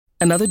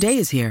Another day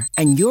is here,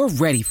 and you're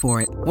ready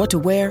for it. What to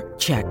wear?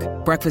 Check.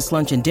 Breakfast,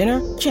 lunch, and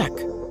dinner? Check.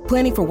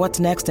 Planning for what's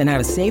next and how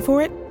to save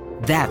for it?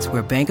 That's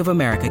where Bank of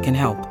America can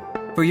help.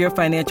 For your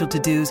financial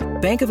to-dos,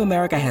 Bank of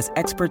America has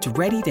experts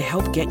ready to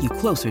help get you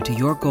closer to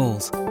your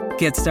goals.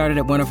 Get started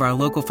at one of our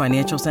local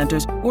financial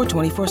centers or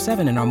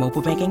 24/7 in our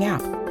mobile banking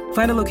app.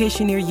 Find a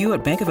location near you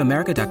at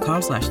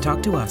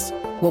bankofamerica.com/talktous.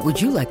 What would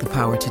you like the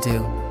power to do?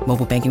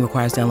 Mobile banking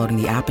requires downloading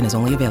the app and is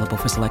only available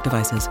for select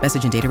devices.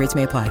 Message and data rates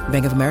may apply.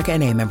 Bank of America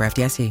N.A., member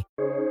FDIC.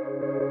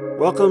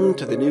 Welcome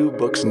to the New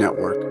Books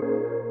Network.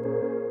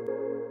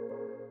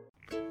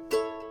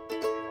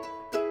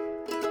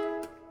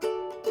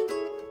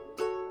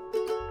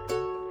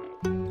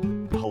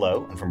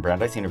 Hello, and from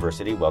Brandeis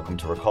University, welcome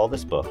to Recall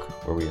This Book,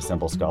 where we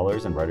assemble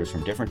scholars and writers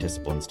from different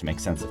disciplines to make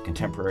sense of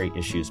contemporary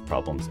issues,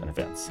 problems, and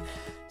events.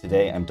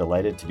 Today, I'm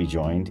delighted to be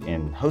joined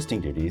in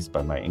hosting duties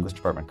by my English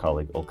department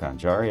colleague, Ulka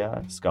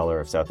Anjaria, scholar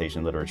of South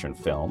Asian literature and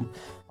film,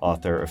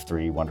 author of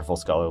 3 wonderful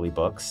scholarly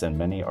books and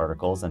many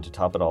articles, and to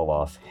top it all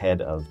off,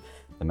 head of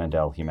the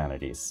Mendel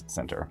Humanities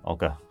Center.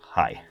 Ulka,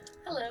 hi.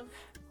 Hello.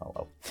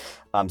 Hello.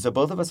 So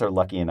both of us are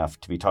lucky enough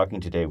to be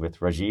talking today with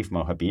Rajiv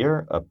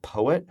Muhabir, a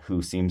poet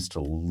who seems to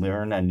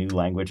learn a new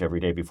language every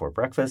day before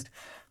breakfast,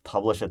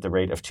 publish at the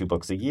rate of 2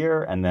 books a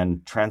year, and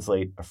then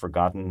translate a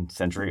forgotten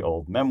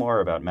century-old memoir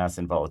about mass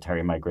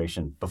involuntary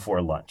migration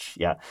before lunch.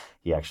 Yeah,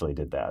 he actually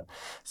did that.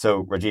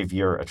 So, Rajiv,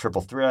 you're a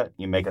triple threat.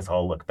 You make us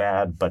all look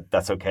bad, but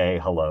that's okay.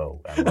 Hello,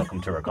 and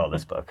welcome to Recall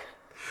This Book.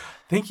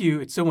 Thank you.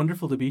 It's so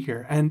wonderful to be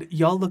here. And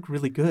y'all look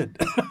really good.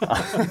 So,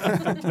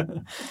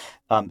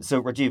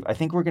 Rajiv, I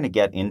think we're going to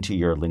get into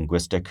your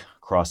linguistic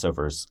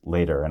crossovers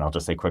later. And I'll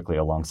just say quickly,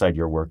 alongside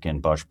your work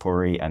in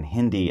Bhojpuri and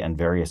Hindi and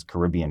various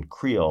Caribbean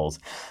creoles,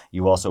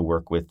 you also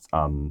work with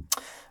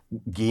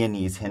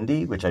Guyanese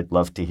Hindi, which I'd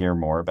love to hear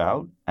more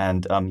about.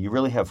 And you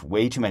really have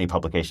way too many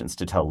publications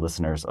to tell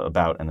listeners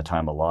about in the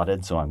time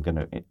allotted. So I'm going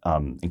to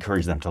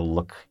encourage them to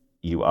look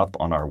you up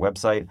on our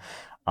website.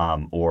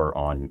 Or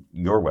on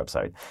your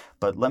website.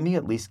 But let me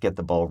at least get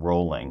the ball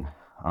rolling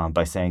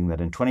by saying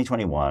that in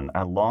 2021,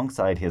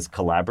 alongside his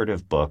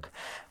collaborative book,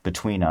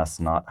 Between Us,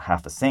 Not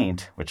Half a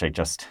Saint, which I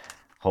just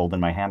hold in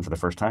my hand for the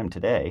first time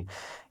today,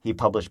 he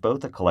published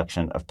both a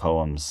collection of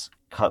poems,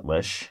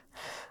 Cutlish,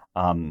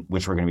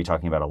 which we're going to be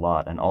talking about a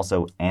lot, and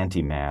also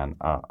Anti-Man,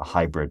 a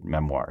hybrid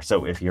memoir.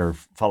 So if you're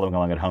following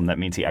along at home, that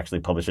means he actually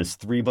publishes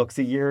 3 books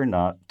a year,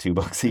 not 2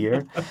 books a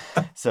year.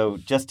 So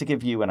just to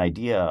give you an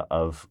idea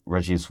of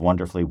Rajiv's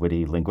wonderfully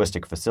witty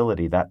linguistic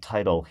facility, that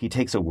title, he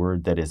takes a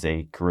word that is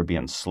a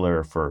Caribbean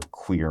slur for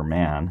queer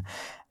man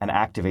and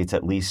activates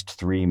at least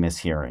 3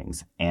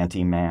 mishearings.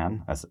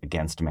 Anti-man, as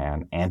against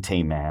man,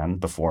 anti-man,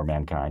 before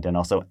mankind, and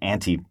also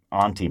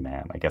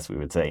anti-man, I guess we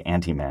would say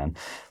anti-man,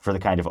 for the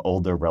kind of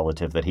older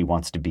relative that he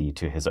wants to be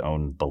to his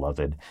own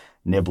beloved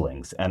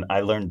nibblings. And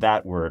I learned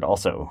that word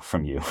also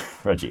from you,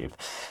 Rajiv.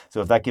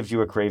 So if that gives you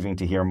a craving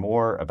to hear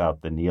more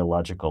about the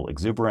neological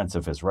exuberance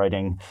of his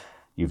writing,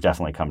 you've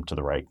definitely come to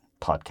the right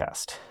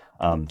podcast.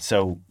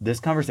 So this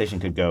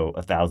conversation could go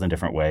 1,000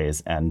 different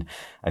ways, and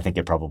I think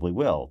it probably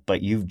will.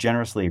 But you've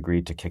generously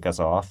agreed to kick us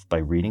off by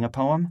reading a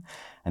poem,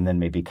 and then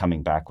maybe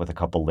coming back with a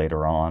couple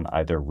later on,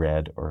 either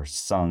read or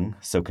sung.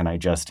 So can I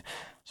just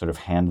sort of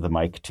hand the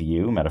mic to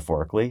you,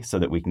 metaphorically, so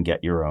that we can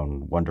get your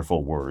own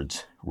wonderful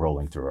words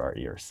rolling through our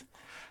ears?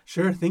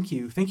 Sure. Thank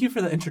you. Thank you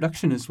for the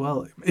introduction as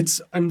well.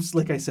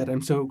 Like I said,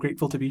 I'm so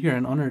grateful to be here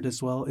and honored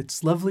as well.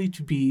 It's lovely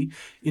to be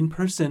in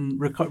person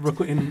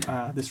in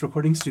this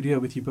recording studio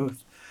with you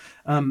both.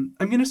 I'm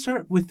going to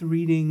start with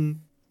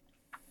reading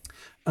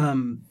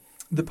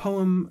the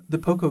poem The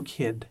Poco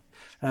Kid,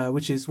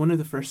 which is one of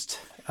the first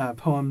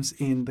poems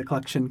in the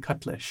collection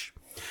Cutlish.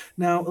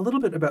 Now, a little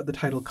bit about the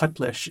title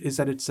Cutlish is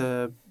that it's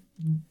a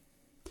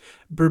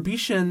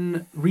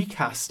Berbetian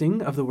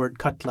recasting of the word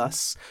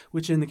cutlass,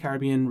 which in the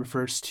Caribbean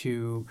refers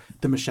to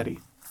the machete.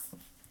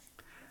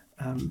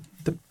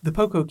 The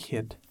Poco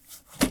Kid,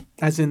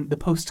 as in the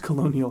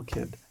post-colonial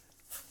kid.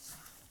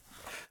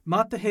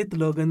 Matahet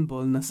logan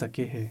bol na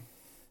sake hai,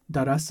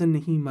 darasan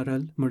nahi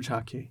maral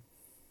murjake.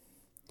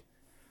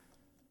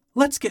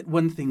 Let's get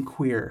one thing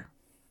queer.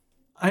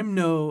 I'm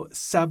no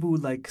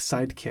Sabu-like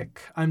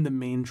sidekick. I'm the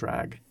main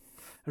drag.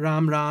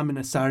 Ram Ram in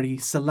a sari,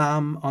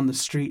 salam on the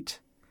street.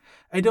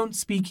 I don't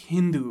speak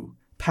Hindu,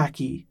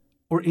 Paki,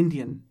 or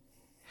Indian.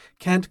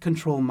 Can't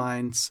control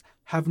minds,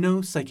 have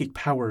no psychic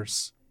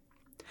powers.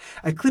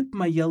 I clip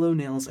my yellow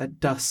nails at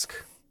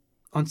dusk.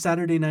 On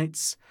Saturday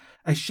nights,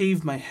 I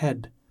shave my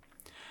head.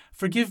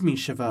 Forgive me,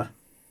 Shiva.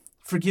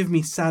 Forgive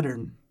me,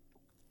 Saturn.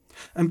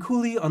 I'm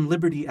coolly on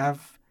Liberty Ave,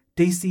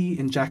 Daisy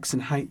in Jackson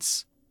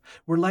Heights,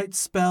 where lights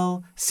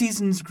spell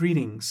season's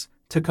greetings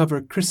to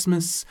cover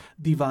Christmas,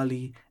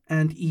 Diwali,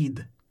 and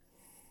Eid.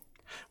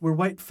 Where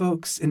white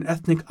folks in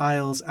ethnic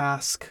aisles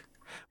ask,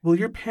 will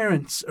your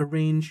parents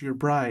arrange your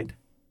bride?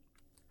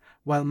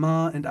 While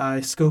Ma and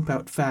I scope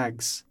out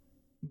fags,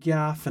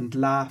 gaff and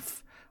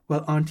laugh,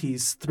 while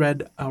aunties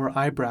thread our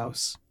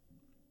eyebrows.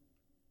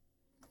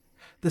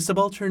 The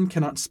subaltern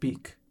cannot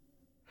speak.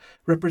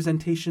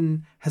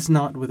 Representation has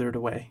not withered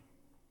away.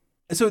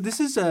 So this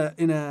is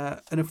in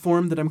a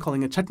form that I'm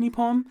calling a chutney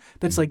poem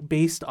that's like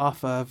based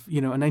off of, a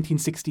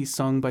 1960s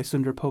song by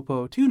Sundar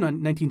Popo, two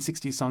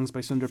 1960s songs by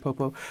Sundar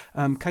Popo,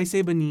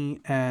 Kaise Bani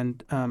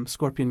and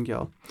Scorpion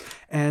Gill.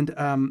 And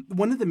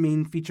one of the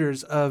main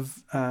features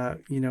of,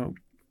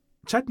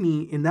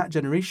 chutney in that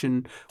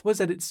generation was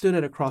that it stood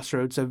at a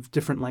crossroads of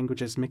different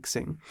languages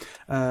mixing.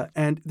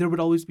 And there would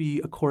always be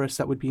a chorus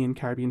that would be in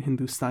Caribbean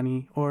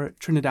Hindustani or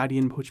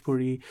Trinidadian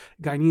Bhojpuri,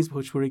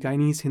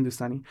 Guyanese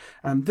Hindustani.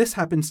 This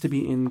happens to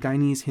be in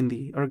Guyanese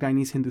Hindi or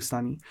Guyanese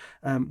Hindustani,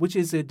 which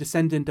is a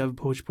descendant of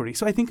Bhojpuri.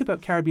 So I think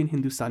about Caribbean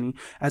Hindustani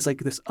as like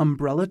this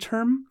umbrella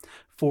term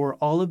for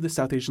all of the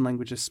South Asian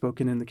languages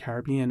spoken in the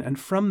Caribbean. And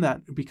from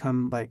that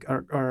become like,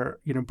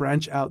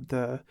 branch out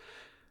the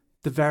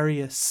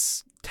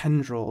various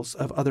tendrils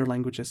of other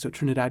languages, so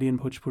Trinidadian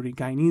Bhojpuri,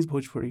 Guyanese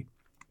Bhojpuri,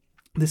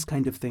 this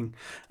kind of thing.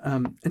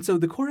 And so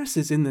the chorus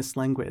is in this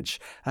language,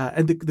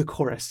 and the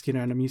chorus, and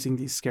I'm using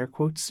these air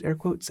quotes.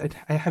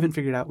 I haven't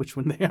figured out which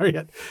one they are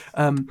yet,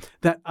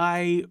 that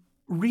I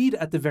read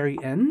at the very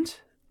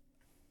end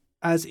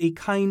as a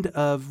kind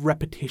of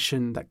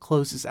repetition that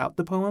closes out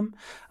the poem.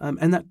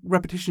 And that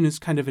repetition is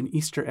kind of an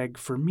Easter egg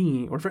for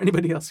me or for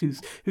anybody else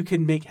who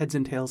can make heads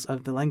and tails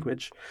of the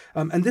language.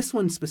 And this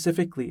one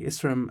specifically is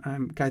from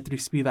Gayatri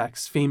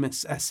Spivak's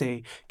famous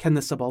essay, Can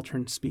the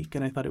Subaltern Speak?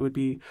 And I thought it would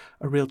be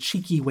a real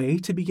cheeky way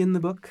to begin the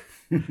book.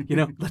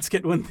 Let's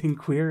get one thing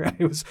queer.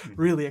 I was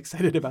really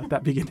excited about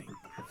that beginning.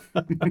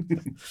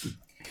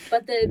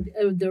 But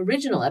the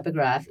original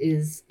epigraph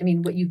is,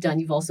 what you've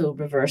done, you've also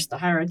reversed the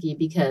hierarchy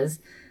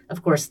because,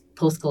 of course,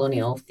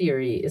 post-colonial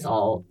theory is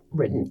all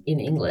written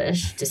in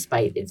English,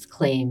 despite its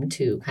claim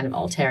to kind of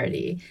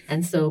alterity.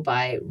 And so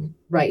by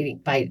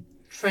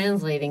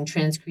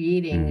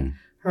transcreating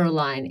her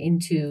line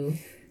into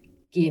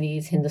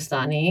Guyanese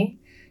Hindustani,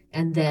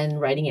 and then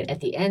writing it at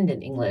the end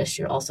in English,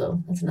 that's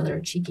another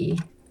cheeky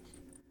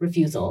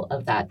refusal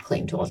of that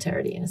claim to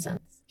alterity in a sense.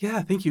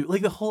 Yeah, thank you.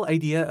 Like the whole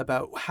idea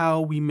about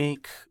how we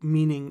make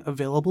meaning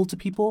available to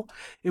people,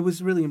 it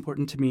was really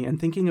important to me. And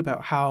thinking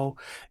about how,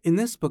 in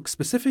this book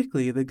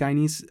specifically, the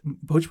Guyanese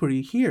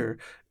Bhojpuri here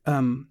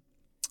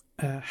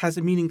has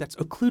a meaning that's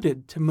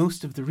occluded to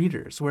most of the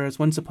readers, whereas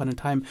once upon a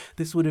time,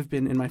 this would have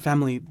been, in my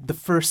family, the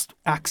first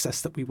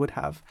access that we would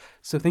have.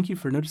 So thank you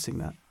for noticing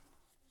that.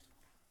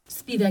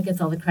 Spivak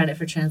gets all the credit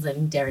for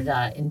translating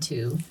Derrida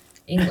into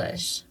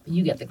English, but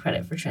you get the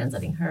credit for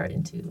translating her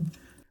into...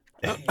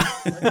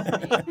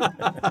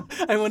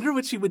 I wonder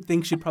what she would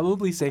think. She'd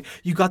probably say,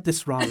 "You got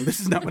this wrong. This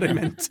is not what I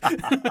meant."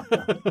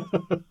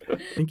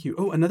 Thank you.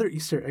 Oh, another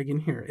Easter egg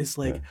in here is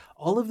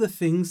all of the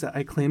things that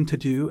I claim to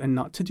do and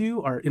not to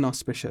do are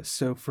inauspicious.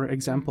 So, for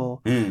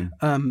example,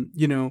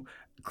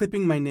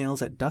 clipping my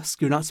nails at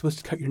dusk. You're not supposed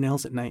to cut your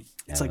nails at night.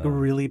 It's like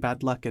really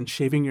bad luck. And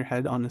shaving your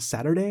head on a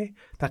Saturday,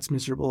 that's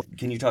miserable.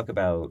 Can you talk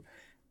about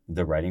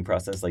the writing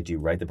process? Like, do you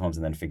write the poems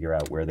and then figure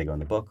out where they go in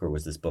the book, or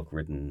was this book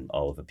written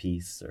all of a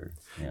piece? Or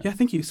yeah,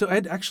 thank you. So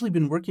I'd actually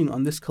been working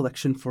on this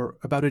collection for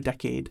about a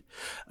decade,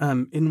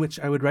 in which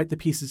I would write the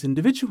pieces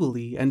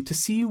individually and to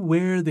see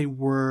where they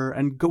were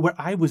and where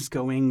I was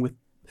going with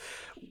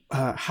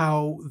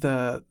how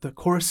the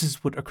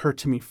choruses would occur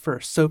to me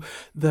first. So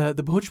the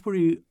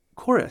Bhojpuri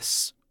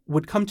chorus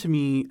would come to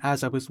me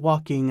as I was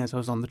walking, as I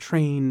was on the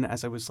train,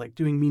 as I was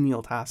doing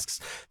menial tasks,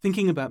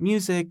 thinking about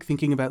music,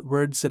 thinking about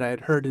words that I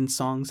had heard in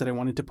songs that I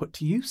wanted to put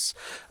to use.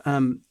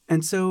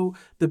 And so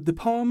the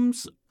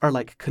poems are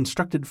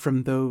constructed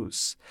from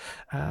those.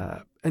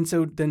 And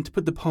so then to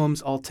put the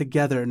poems all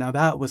together, now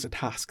that was a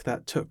task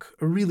that took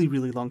a really,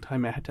 really long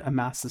time. I had to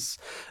amass this,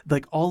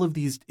 all of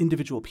these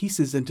individual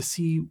pieces and to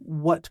see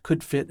what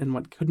could fit and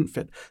what couldn't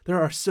fit.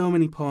 There are so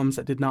many poems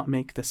that did not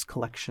make this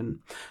collection.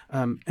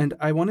 And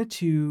I wanted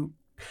to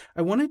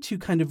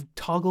kind of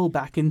toggle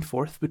back and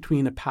forth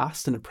between a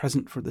past and a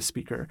present for the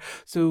speaker.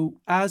 So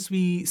as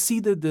we see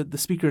the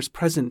speaker's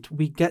present,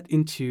 we get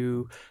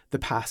into the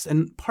past.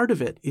 And part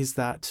of it is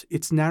that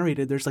it's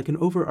narrated. There's an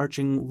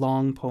overarching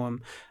long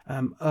poem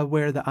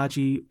where the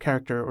Aji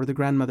character or the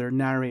grandmother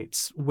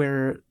narrates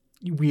where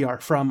we are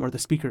from or the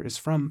speaker is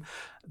from,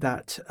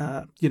 that,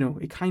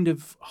 it kind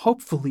of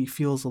hopefully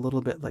feels a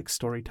little bit like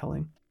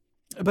storytelling.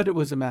 But it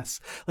was a mess.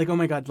 Oh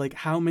my God,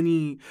 how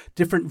many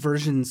different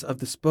versions of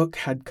this book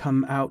had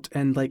come out,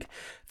 and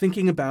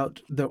thinking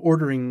about the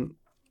ordering,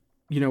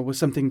 was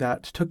something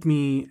that took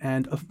me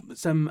and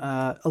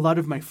a lot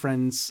of my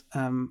friends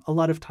a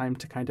lot of time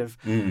to kind of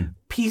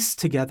piece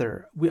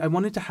together. I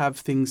wanted to have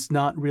things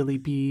not really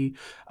be,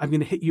 I'm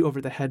going to hit you over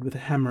the head with a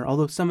hammer,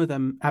 although some of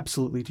them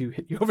absolutely do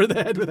hit you over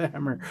the head with a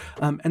hammer.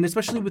 And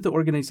especially with the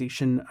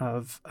organization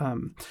of,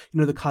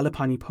 the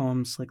Kalapani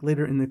poems,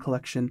 later in the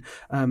collection,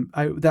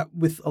 that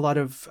with a lot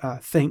of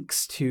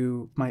thanks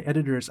to my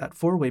editors at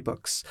Four Way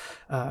Books,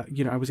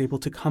 I was able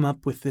to come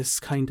up with this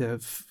kind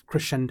of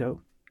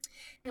crescendo.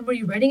 And were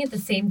you writing at the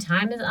same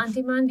time as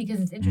Antiman?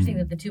 Because it's interesting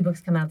that the two books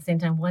come out at the same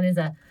time. One is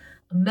a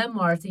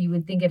memoir, so you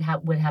would think it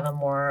would have a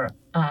more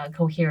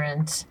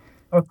coherent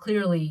or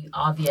clearly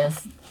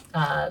obvious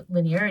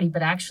linearity.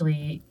 But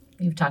actually,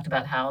 you've talked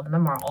about how the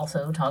memoir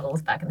also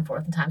toggles back and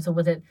forth in time. So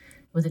was it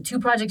Was it two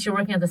projects you're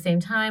working at the same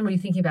time? Were you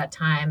thinking about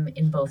time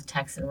in both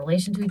texts in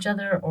relation to each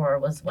other, or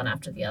was one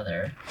after the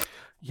other?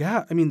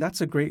 Yeah, I mean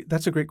that's a great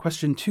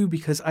question too,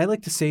 because I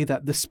like to say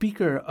that the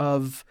speaker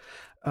of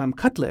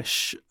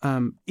Cutlish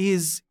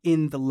is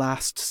in the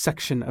last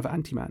section of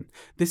Antiman.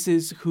 This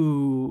is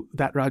who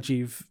that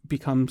Rajiv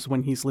becomes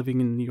when he's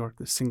living in New York,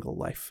 the single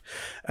life.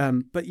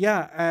 But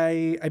yeah,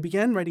 I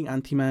began writing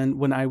Antiman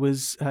when I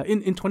was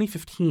in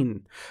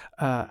 2015,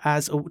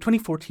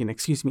 2014,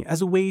 excuse me,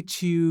 as a way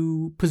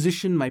to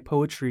position my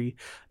poetry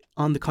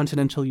on the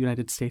continental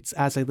United States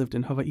as I lived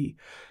in Hawaii.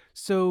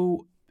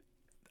 So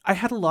I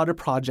had a lot of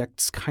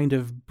projects kind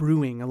of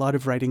brewing, a lot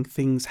of writing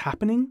things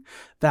happening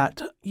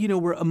that,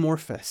 were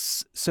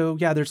amorphous. So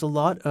yeah, there's a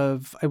lot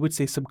of, I would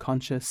say,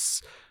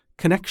 subconscious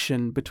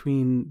connection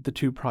between the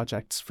two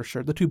projects for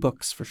sure, the two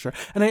books for sure.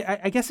 And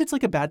I guess it's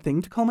like a bad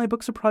thing to call my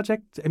books a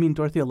project. I mean,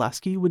 Dorothea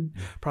Lasky would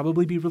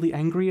probably be really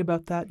angry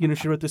about that.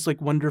 She wrote this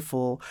like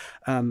wonderful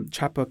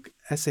chapbook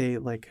essay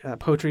like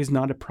poetry is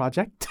not a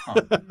project,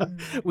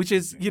 which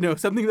is,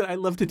 something that I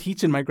love to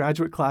teach in my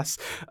graduate class,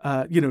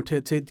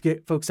 to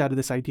get folks out of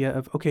this idea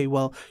of, okay,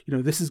 well,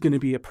 this is going to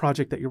be a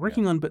project that you're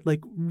working on, but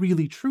like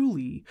really,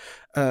 truly,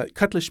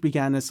 Cutlish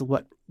began as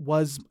what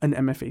was an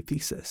MFA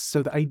thesis.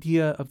 So the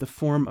idea of the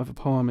form of a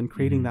poem and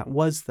creating that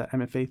was the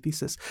MFA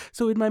thesis.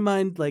 So in my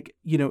mind, like,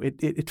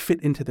 it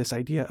fit into this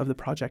idea of the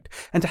project.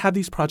 And to have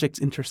these projects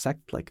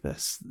intersect like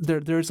this,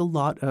 there's a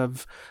lot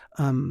of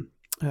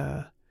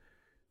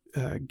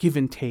give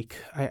and take.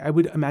 I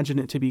would imagine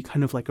it to be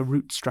kind of like a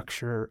root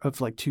structure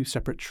of like two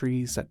separate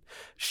trees that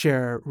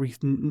share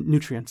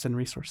nutrients and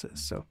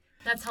resources. So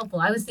that's helpful.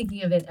 I was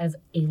thinking of it as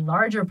a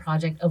larger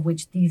project of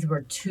which these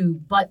were two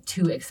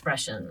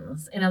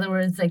expressions. In other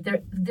words, like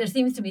there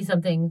seems to be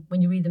something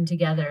when you read them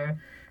together,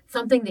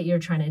 something that you're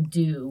trying to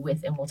do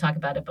with, and we'll talk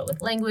about it, but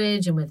with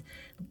language and with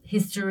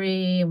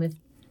history and with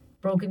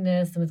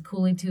brokenness and with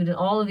coolitude and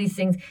all of these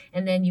things.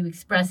 And then you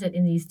express it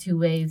in these two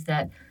ways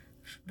that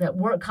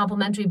work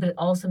complementary, but it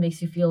also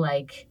makes you feel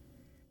like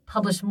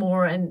publish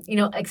more and,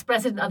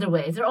 express it in other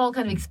ways. They're all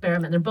kind of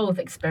experiment. They're both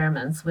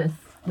experiments with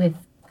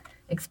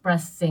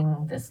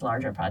expressing this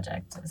larger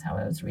project is how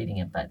I was reading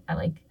it. But I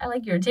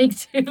like your take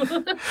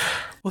too.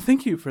 Well,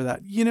 thank you for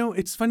that.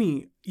 It's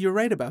funny. You're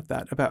right about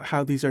that, about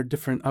how these are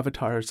different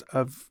avatars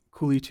of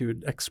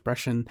coolitude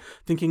expression,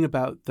 thinking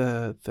about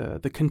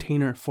the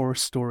container for a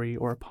story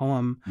or a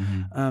poem,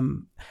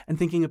 and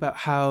thinking about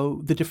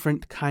how the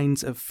different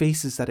kinds of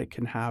faces that it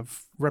can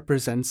have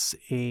represents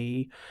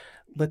a,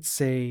 let's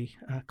say,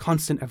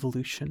 constant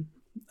evolution.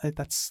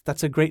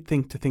 That's a great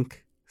thing to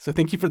think. So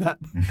thank you for that.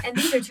 And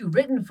these are two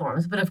written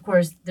forms, but of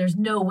course, there's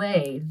no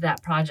way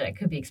that project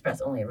could be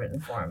expressed only in written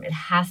form. It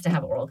has to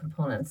have oral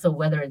components. So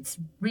whether it's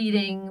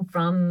reading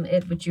from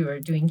it, which you are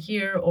doing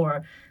here,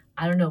 or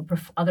I don't know,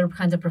 other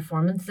kinds of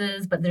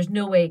performances, but there's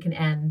no way it can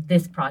end,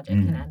 this project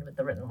can end with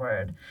the written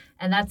word.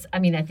 And that's, I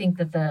think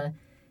that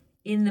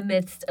in the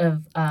midst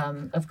of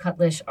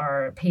Cutlish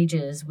are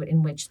pages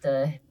in which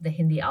the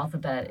Hindi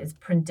alphabet is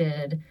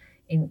printed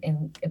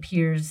and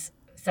appears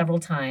several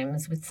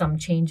times with some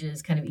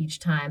changes kind of each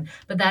time.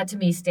 But that to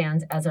me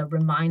stands as a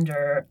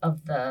reminder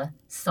of the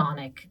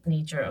sonic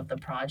nature of the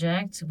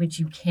project, which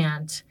you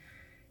can't,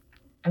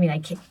 I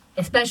can't,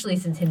 especially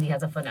since Hindi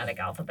has a phonetic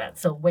alphabet.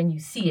 So when you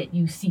see it,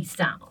 you see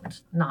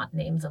sound, not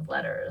names of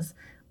letters.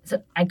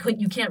 So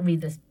you can't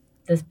read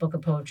this book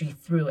of poetry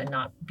through and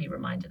not be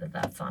reminded of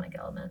that sonic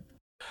element.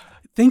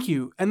 Thank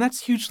you. And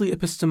that's hugely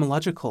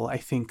epistemological, I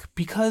think,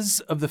 because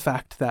of the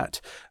fact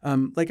that,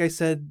 like I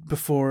said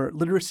before,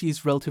 literacy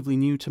is relatively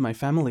new to my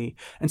family.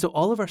 And so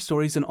all of our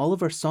stories and all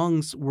of our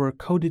songs were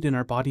coded in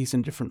our bodies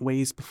in different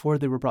ways before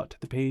they were brought to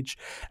the page.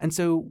 And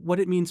so what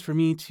it means for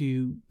me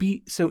to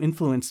be so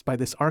influenced by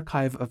this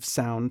archive of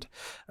sound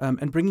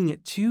and bringing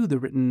it to the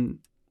written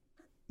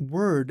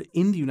word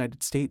in the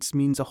United States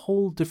means a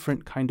whole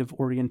different kind of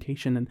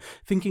orientation and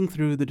thinking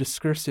through the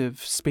discursive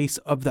space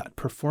of that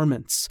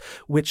performance,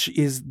 which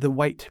is the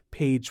white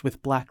page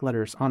with black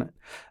letters on it,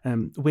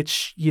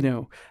 which,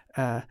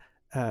 to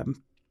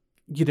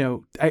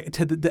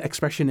the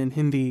expression in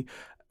Hindi,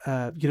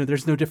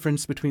 there's no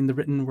difference between the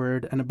written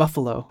word and a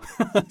buffalo.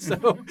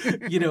 So,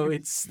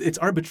 it's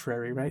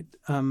arbitrary, right?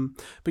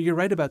 But you're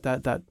right about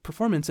that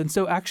performance. And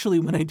so actually,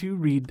 when I do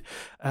read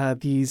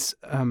these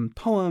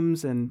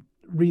poems and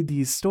read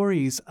these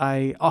stories,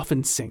 I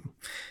often sing.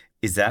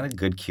 Is that a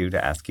good cue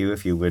to ask you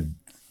if you would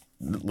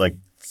like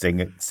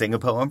sing a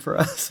poem for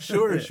us?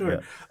 Sure.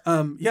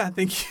 Yeah,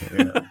 thank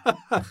you.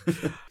 Yeah.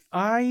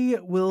 I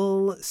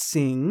will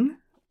sing.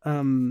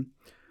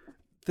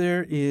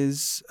 There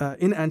is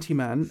in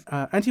Antiman.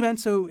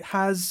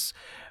 Antiman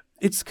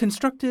it's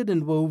constructed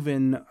and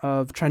woven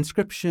of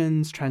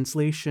transcriptions,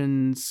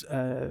 translations,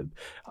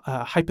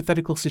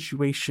 hypothetical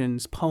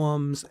situations,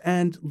 poems,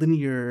 and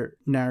linear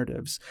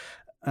narratives.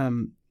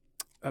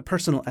 A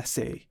personal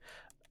essay.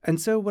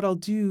 And so what I'll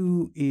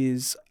do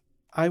is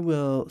I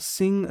will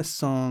sing a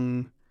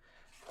song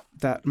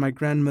that my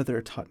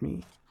grandmother taught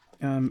me.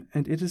 And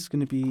it is going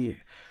to be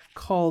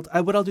called.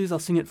 What I'll do is I'll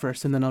sing it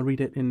first, and then I'll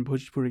read it in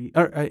Bhojpuri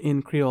or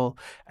in Creole,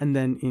 and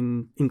then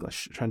in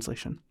English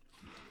translation.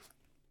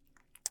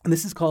 And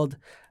this is called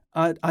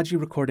Aji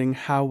recording.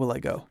 How will I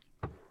go?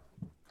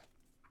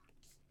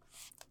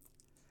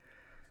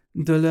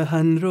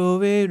 दुल्हन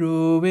रोवे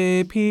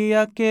रोवे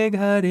पिया के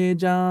घरे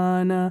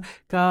जाना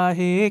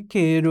काहे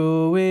के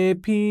रोवे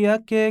पिया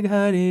के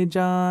घरे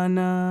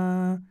जाना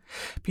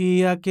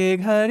पिया के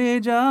घरे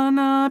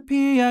जाना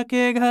पिया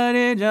के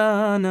घरे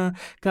जाना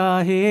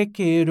काहे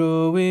के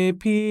रोवे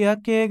पिया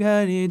के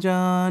घरे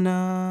जाना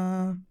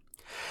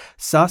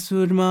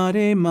सासुर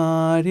मारे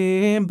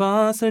मारे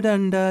बांस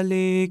डंडा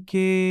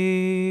लेके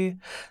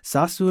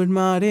सासुर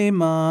मारे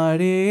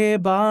मारे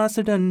बांस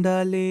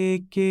डंडा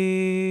लेके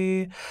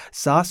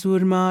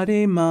सासुर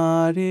मारे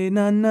मारे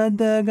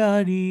ननद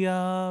गाड़ी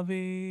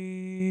आवे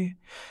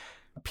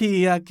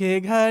पिया के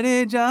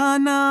घरे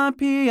जाना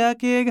पिया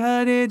के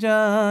घरे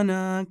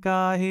जाना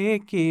काहे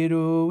के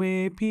रोवे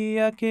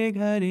पिया के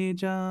घरे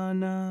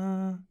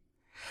जाना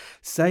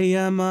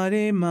सैया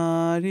मारे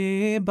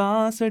मारे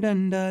बांस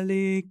डंडा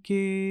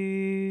लेके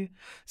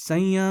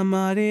सैया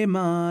मारे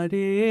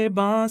मारे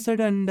बांस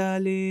डंडा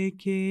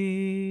लेके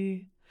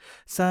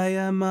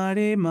सैया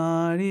मारे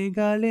मारे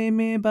गले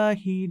में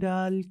बाही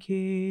डाल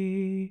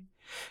के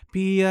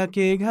पिया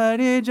के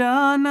घरे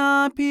जाना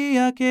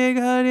पिया के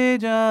घरे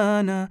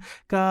जाना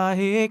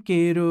काहे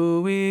के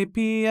रोवे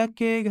पिया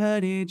के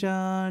घरे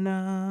जाना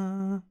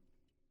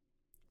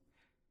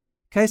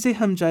कैसे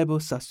हम जाएबो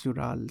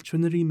ससुराल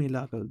चुनरी में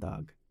लागल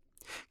दाग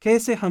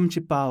कैसे हम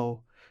छिपाओ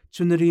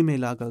चुनरी में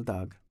लागल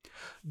दाग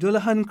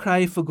दुल्हन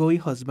cry for going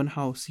husband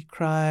house he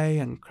cry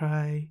and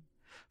cry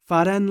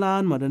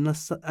father-in-law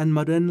and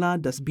mother-in-law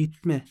does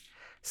beat me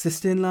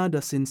sister-in-law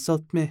does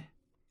insult me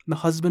my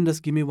husband does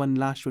give me one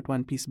lash with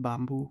one piece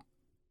bamboo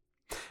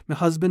my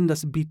husband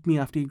does beat me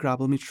after he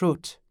grabble me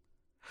throat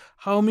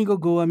how me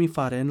go a me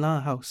father-in-law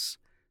house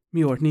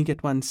me ordinary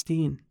get one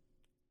steen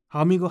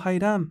how me go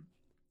hide am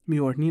me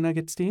ordinary na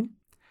get steen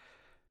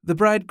the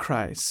bride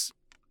cries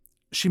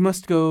she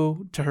must go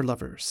to her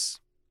lovers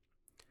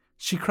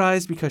she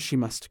cries because she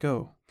must go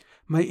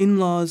my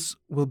in-laws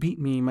will beat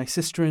me my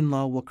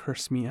sister-in-law will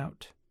curse me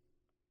out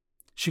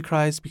she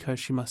cries because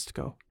she must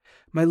go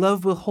my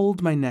love will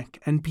hold my neck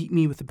and beat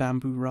me with a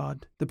bamboo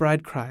rod the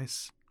bride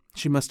cries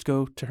she must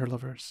go to her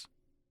lovers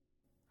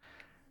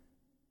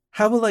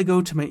how will I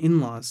go to my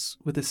in-laws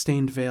with a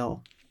stained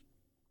veil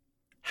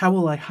how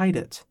will I hide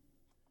it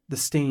the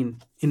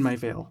stain in my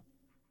veil.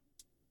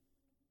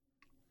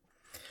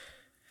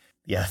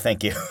 Yeah,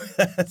 thank you.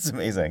 That's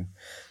amazing.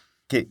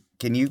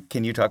 Can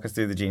you talk us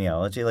through the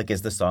genealogy? Like,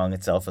 is the song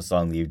itself a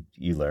song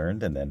you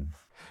learned and then?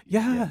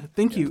 Yeah,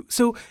 thank you.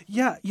 So,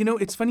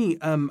 it's funny.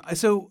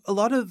 So a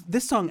lot of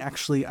this song,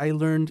 actually, I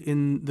learned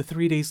in the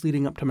 3 days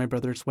leading up to my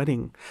brother's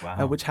wedding,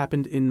 which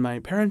happened in my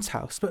parents'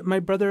 house. But my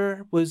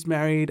brother was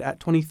married at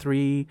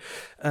 23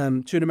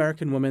 to an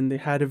American woman. They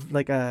had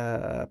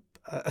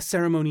a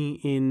ceremony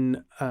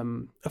in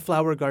a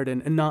flower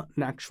garden and not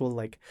an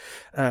actual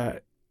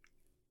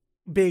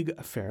big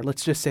affair.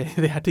 Let's just say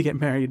they had to get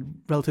married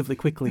relatively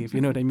quickly, if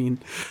you know what I mean.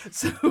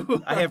 So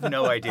I have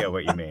no idea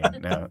what you mean.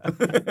 No.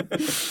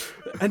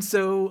 And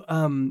so,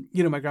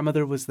 my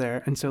grandmother was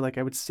there. And so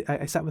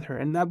I sat with her,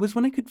 and that was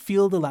when I could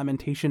feel the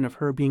lamentation of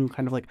her being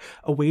kind of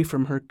away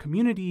from her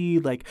community.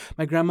 Like,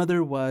 my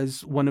grandmother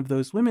was one of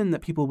those women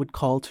that people would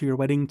call to your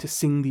wedding to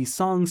sing these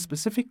songs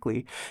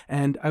specifically.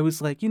 And I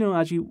was like,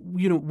 Aji,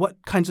 what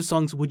kinds of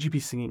songs would you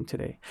be singing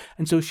today?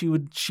 And so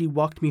she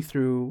walked me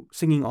through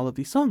singing all of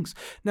these songs.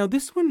 Now,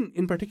 this one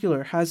in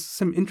particular has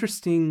some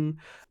interesting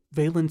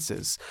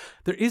valences.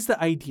 There is the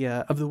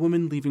idea of the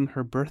woman leaving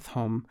her birth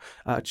home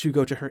to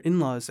go to her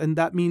in-laws, and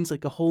that means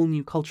a whole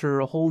new culture,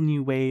 a whole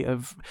new way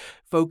of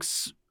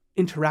folks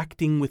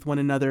interacting with one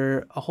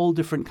another, a whole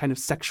different kind of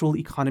sexual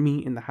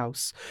economy in the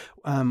house,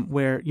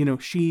 where,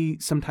 she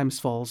sometimes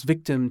falls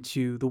victim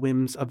to the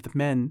whims of the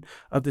men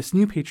of this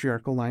new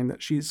patriarchal line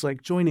that she's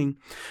joining.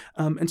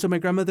 And so my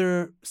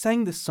grandmother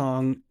sang this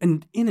song,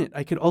 and in it,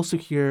 I could also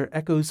hear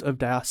echoes of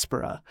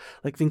diaspora,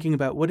 thinking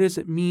about what does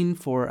it mean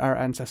for our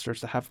ancestors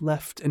to have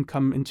left and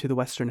come into the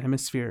Western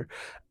Hemisphere,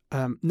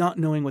 not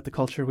knowing what the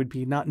culture would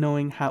be, not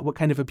knowing what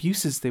kind of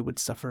abuses they would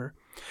suffer.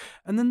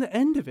 And then the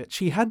end of it,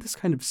 she had this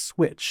kind of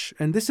switch.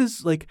 And this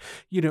is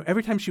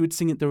every time she would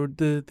sing it,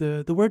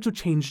 the words would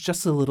change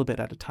just a little bit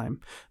at a time.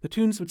 The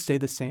tunes would stay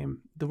the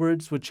same. The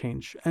words would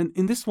change. And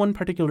in this one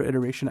particular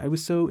iteration, I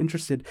was so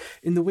interested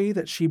in the way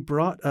that she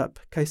brought up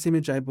Kaise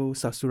mein jaibo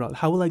sasural,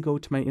 how will I go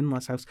to my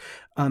in-laws' house?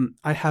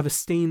 I have a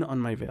stain on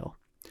my veil.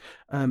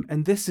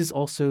 And this is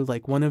also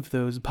one of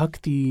those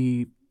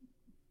bhakti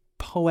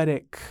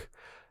poetic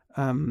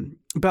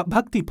about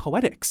bhakti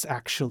poetics,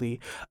 actually,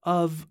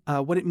 of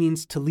what it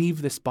means to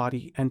leave this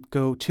body and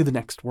go to the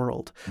next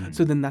world. Mm-hmm.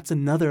 So then that's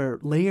another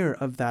layer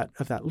of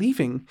that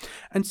leaving.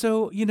 And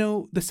so,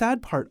 the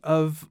sad part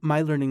of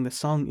my learning the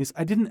song is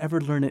I didn't ever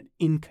learn it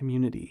in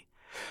community,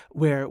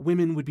 where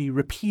women would be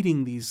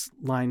repeating these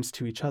lines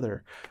to each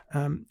other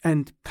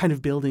and kind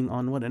of building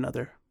on one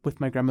another. with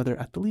my grandmother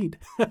at the lead.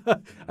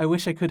 I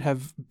wish I could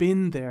have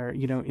been there,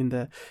 in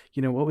the,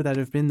 what would that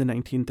have been, the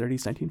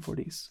 1930s,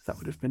 1940s? That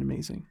would have been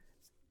amazing.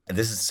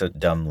 This is a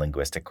dumb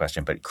linguistic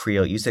question, but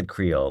Creole, you said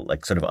Creole,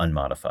 like sort of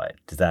unmodified.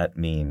 Does that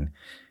mean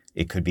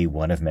it could be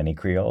one of many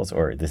Creoles,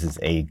 or this is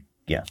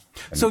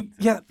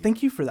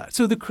thank you for that.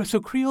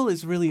 So Creole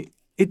is really,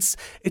 it's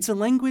a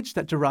language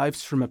that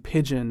derives from a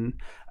pidgin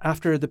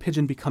after the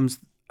pidgin becomes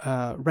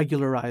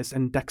regularized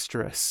and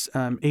dexterous,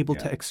 able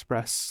to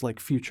express like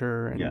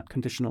future and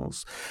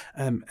conditionals.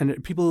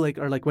 And people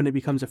are like, when it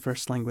becomes a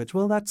first language,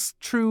 well, that's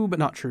true, but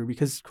not true,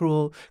 because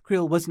Creole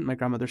wasn't my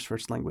grandmother's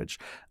first language.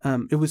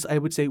 It was, I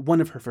would say,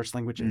 one of her first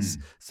languages.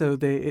 So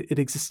it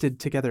existed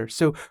together.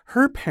 So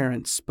her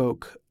parents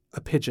spoke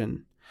a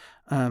pidgin.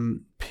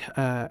 And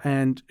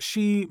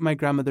my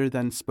grandmother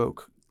then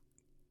spoke,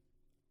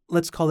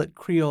 let's call it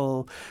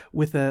Creole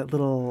with a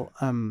little,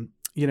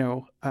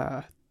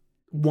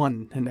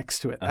 one next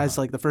to it as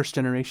like the first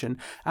generation.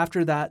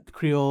 After that,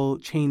 Creole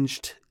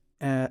changed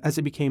as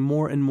it became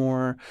more and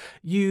more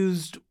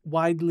used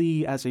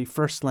widely as a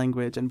first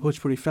language, and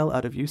Bhojpuri fell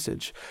out of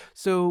usage.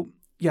 So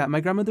yeah,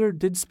 my grandmother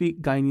did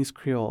speak Guyanese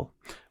Creole.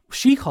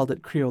 She called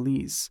it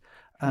Creolese.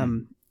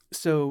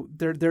 So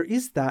there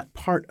is that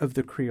part of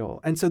the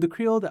Creole. And so the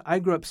Creole that I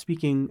grew up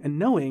speaking and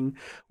knowing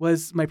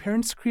was my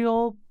parents'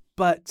 Creole,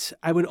 but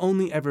I would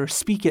only ever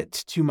speak it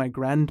to my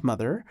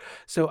grandmother.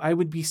 So I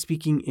would be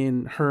speaking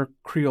in her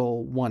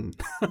Creole 1.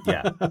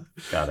 Yeah,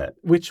 got it.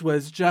 Which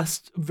was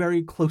just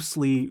very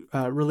closely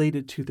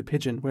related to the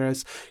pidgin.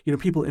 Whereas,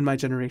 people in my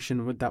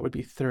generation, that would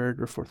be third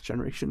or fourth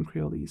generation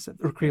Creolese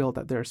or Creole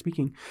that they're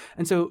speaking.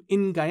 And so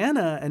in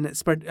Guyana, and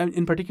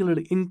in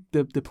particularly in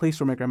the place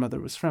where my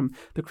grandmother was from,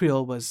 the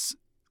Creole was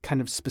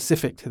kind of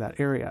specific to that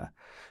area.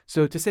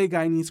 So to say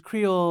Guyanese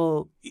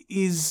Creole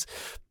is...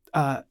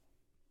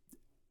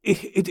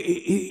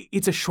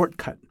 It's a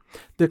shortcut.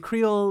 The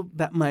Creole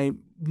that my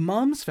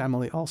mom's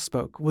family all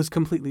spoke was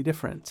completely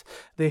different.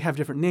 They have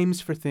different names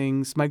for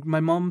things.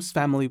 My mom's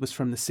family was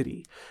from the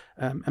city,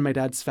 and my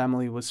dad's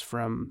family was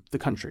from the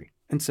country.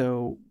 And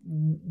so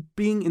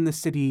being in the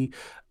city,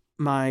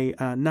 my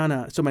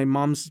nana, so my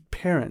mom's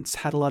parents,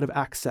 had a lot of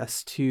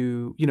access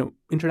to,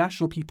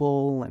 international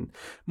people and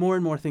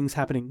more things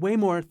happening, way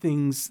more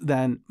things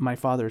than my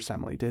father's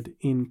family did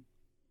in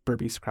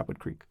Berbice, Crabwood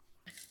Creek.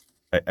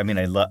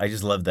 I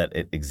just love that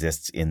it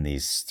exists in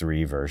these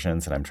three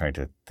versions, and I'm trying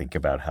to think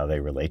about how they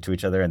relate to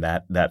each other. And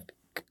that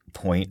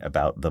point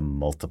about the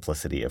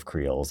multiplicity of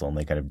Creoles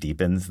only kind of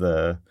deepens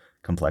the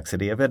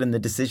complexity of it. And the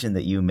decision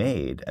that you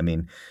made,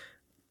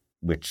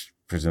 which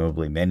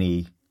presumably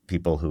many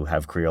people who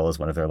have Creole as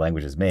one of their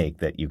languages make,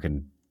 that you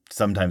can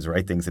sometimes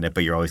write things in it,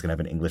 but you're always going to have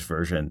an English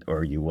version,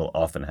 or you will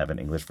often have an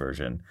English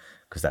version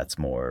because that's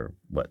more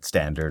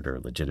standard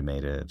or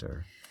legitimated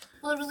or...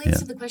 Well, it relates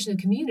to the question of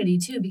community,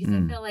 too, because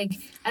I feel like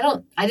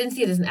I didn't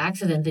see it as an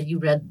accident that you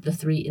read the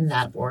three in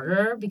that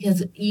order,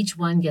 because each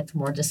one gets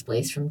more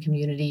displaced from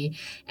community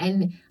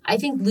and I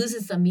think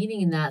loses some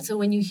meaning in that. So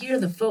when you hear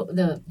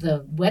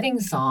the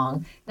wedding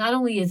song, not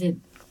only is it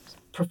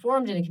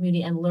performed in a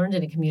community and learned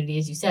in a community,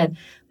 as you said,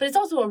 but it's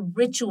also a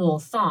ritual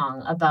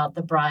song about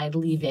the bride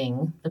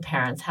leaving the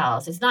parents'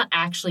 house. It's not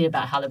actually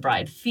about how the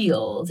bride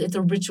feels. It's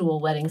a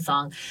ritual wedding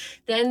song.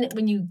 Then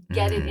when you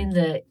get it in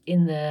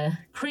the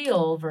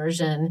Creole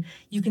version,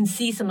 you can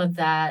see some of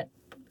that.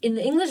 In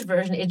the English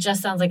version, it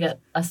just sounds like a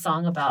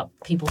song about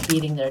people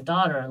beating their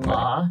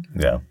daughter-in-law.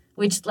 Yeah.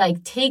 Which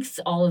takes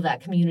all of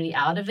that community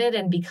out of it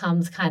and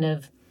becomes kind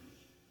of,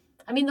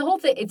 the whole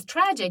thing, it's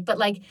tragic, but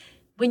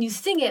when you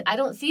sing it, I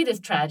don't see it as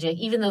tragic,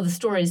 even though the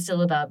story is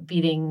still about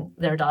beating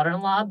their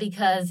daughter-in-law,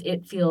 because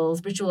it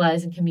feels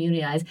ritualized and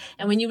communitized.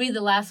 And when you read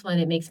the last one,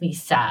 it makes me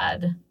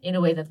sad in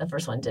a way that the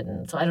first one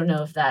didn't. So I don't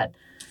know if that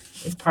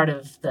is part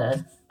of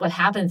what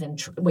happens in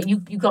what you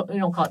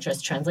don't call it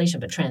just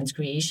translation, but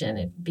transcreation.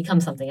 It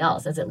becomes something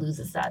else as it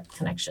loses that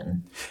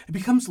connection. It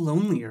becomes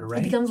lonelier, right?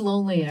 It becomes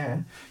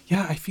lonelier.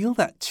 Yeah, I feel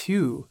that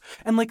too.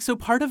 And so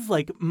part of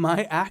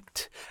my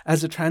act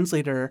as a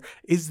translator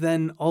is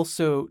then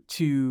also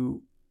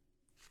to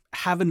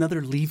have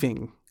another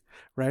leaving,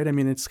 right?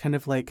 It's kind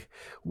of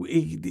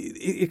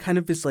it kind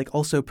of is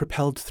also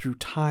propelled through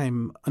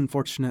time,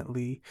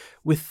 unfortunately,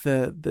 with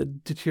the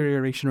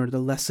deterioration or the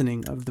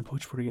lessening of the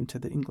Bhojpuri into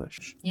the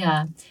English.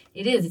 Yeah,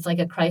 it is. It's like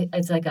a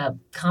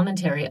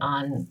commentary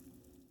on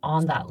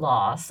that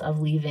loss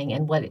of leaving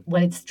and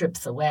what it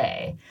strips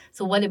away.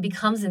 So what it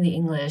becomes in the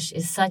English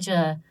is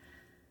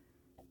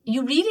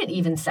you read it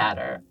even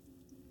sadder.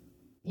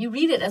 You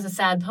read it as a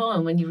sad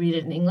poem when you read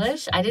it in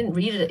English. I didn't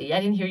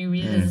hear you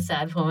read it as a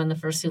sad poem in the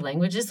first two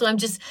languages. So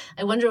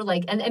I wonder,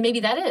 and maybe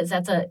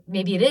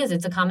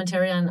it's a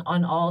commentary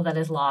on all that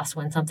is lost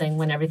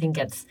when everything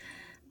gets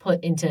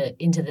put into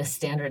this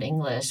standard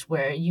English,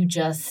 where you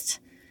just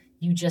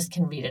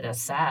can read it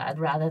as sad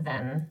rather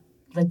than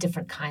the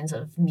different kinds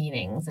of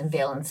meanings and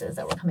valences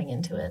that were coming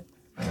into it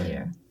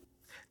earlier.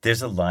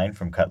 There's a line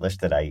from Cutlish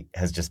that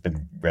has just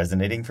been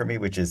resonating for me,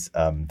 which is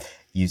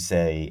you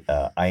say,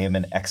 I am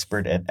an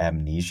expert at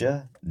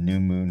amnesia, new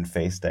moon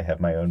faced, I have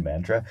my own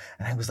mantra.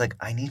 And I was like,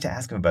 I need to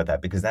ask him about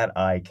that because that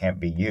I can't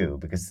be you.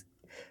 Because,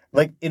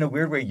 like, in a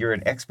weird way, you're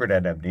an expert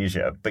at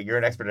amnesia, but you're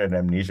an expert at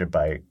amnesia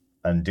by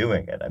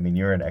undoing it. I mean,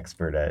 you're an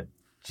expert at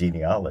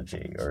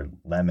genealogy or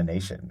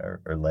lamination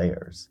or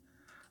layers.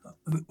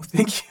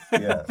 Thank you.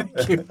 Yeah.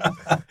 Thank you.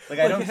 Like,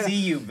 I don't see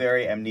you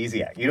very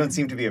amnesiac. You don't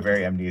seem to be a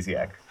very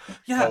amnesiac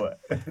poet.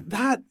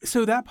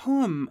 That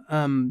poem,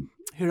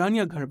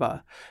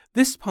 Hiranyagarbha,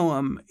 this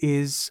poem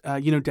is,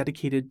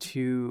 dedicated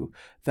to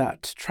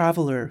that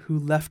traveler who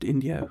left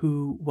India,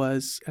 who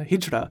was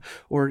hijra,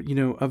 or,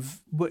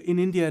 in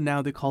India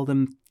now they call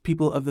them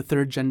people of the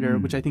third gender,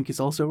 which I think is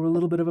also a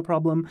little bit of a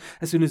problem.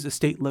 As soon as the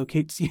state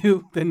locates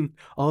you, then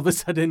all of a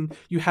sudden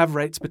you have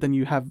rights, but then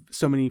you have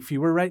so many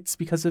fewer rights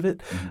because of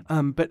it.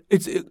 But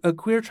it's a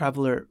queer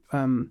traveler,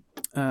 and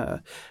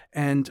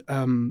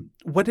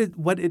what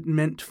it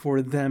meant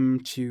for them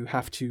to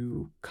have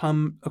to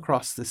come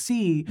across the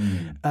sea,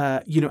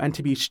 and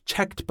to be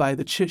checked by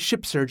the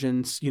ship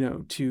surgeons,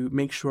 to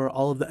make sure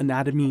all of the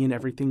anatomy and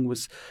everything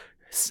was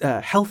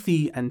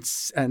healthy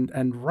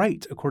and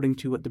right according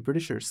to what the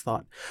Britishers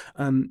thought.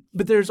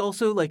 But there's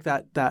also like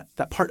that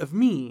part of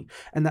me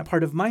and that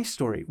part of my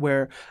story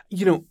where,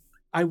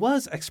 I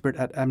was expert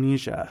at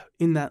amnesia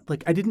in that,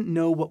 like, I didn't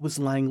know what was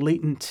lying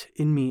latent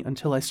in me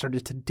until I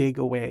started to dig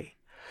away.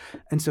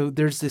 And so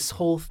there's this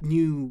whole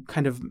new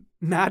kind of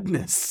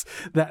madness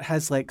that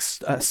has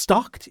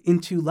stalked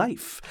into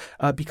life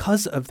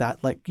because of that,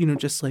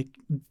 just like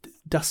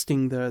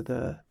dusting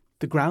the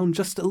ground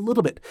just a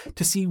little bit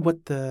to see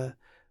what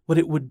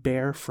it would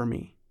bear for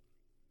me.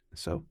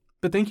 So,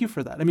 but thank you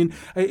for that. I mean,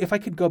 if I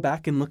could go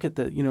back and look at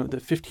the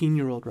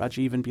 15-year-old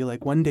Rajiv and be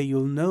like, one day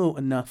you'll know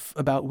enough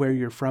about where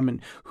you're from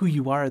and who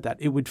you are that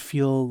it would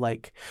feel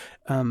like,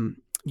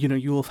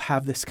 you'll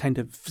have this kind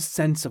of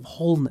sense of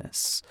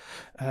wholeness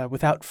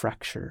without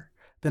fracture,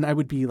 then I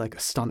would be like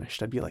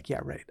astonished. I'd be like, yeah,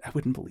 right. I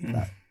wouldn't believe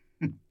that.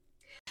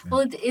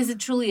 Well, is it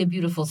truly a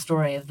beautiful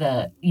story of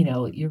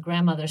your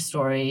grandmother's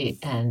story,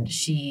 and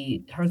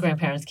her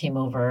grandparents came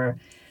over.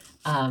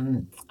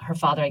 Her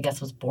father, I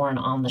guess, was born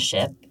on the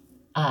ship.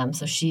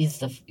 So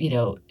she's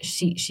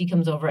she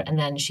comes over, and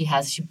then she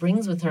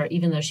brings with her,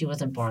 even though she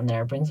wasn't born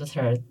there, brings with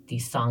her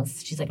these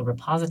songs. She's like a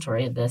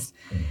repository of this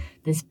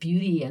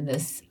beauty and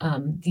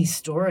these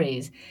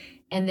stories,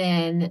 and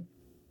then,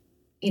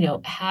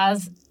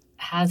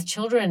 has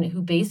children who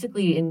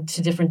basically,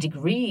 to different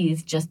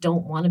degrees, just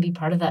don't want to be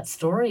part of that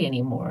story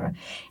anymore.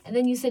 And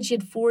then you said she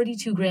had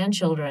 42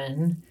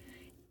 grandchildren,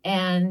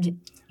 and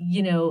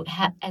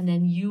and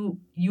then you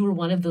were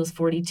one of those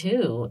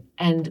 42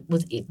 and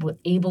was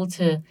able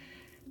to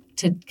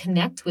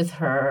connect with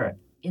her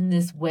in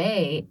this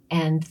way,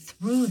 and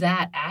through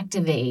that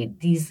activate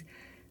this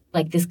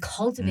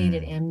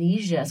cultivated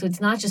amnesia. So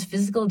it's not just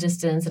physical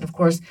distance, and of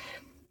course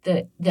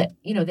the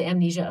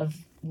amnesia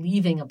of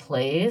leaving a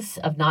place,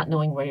 of not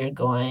knowing where you're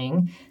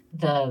going,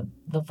 the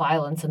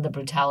violence and the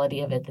brutality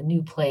of it, the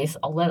new place,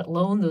 let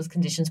alone those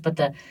conditions, but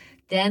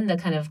then the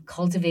kind of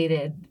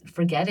cultivated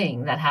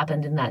forgetting that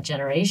happened in that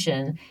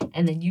generation.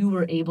 And then you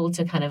were able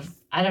to kind of,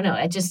 I don't know,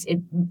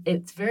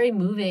 it's very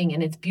moving,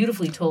 and it's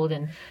beautifully told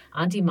in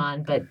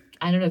Antiman, but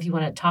I don't know if you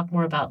want to talk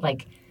more about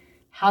like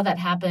how that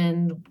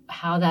happened,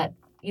 how that,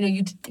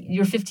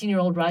 your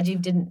 15-year-old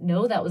Rajiv didn't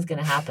know that was going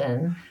to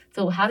happen.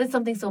 So how did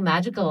something so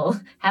magical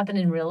happen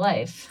in real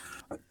life?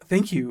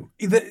 Thank you.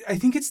 I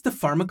think it's the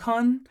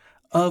pharmacon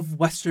of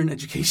Western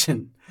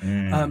education.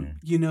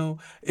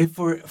 If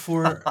for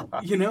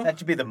that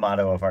should be the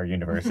motto of our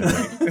university.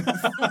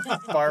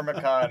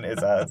 Pharmacon is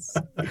us.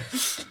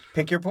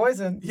 Pick your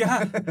poison.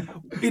 Yeah,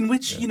 in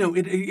which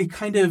it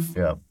kind of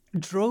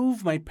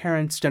drove my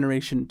parents'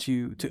 generation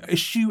to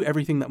eschew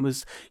everything that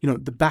was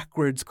the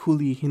backwards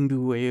coolie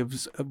Hindu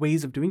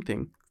ways of doing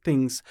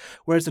things.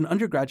 Whereas an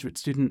undergraduate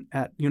student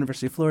at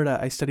University of Florida,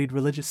 I studied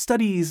religious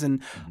studies,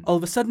 and all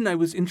of a sudden I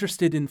was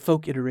interested in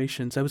folk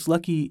iterations. I was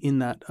lucky in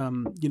that,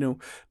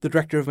 the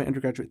director of my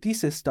undergraduate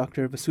thesis,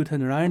 Dr. Vasudha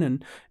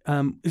Narayanan,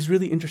 is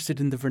really interested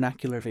in the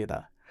vernacular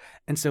Veda.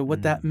 And so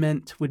what that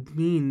meant would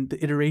mean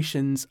the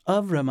iterations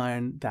of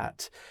Ramayana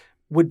that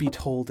would be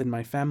told in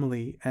my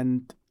family,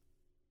 and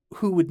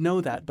who would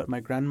know that but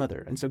my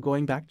grandmother? And so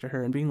going back to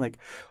her and being like,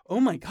 oh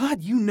my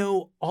God, you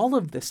know all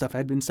of this stuff.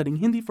 I'd been studying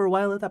Hindi for a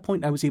while at that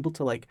point. I was able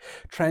to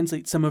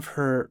translate some of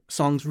her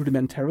songs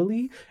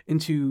rudimentarily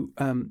into,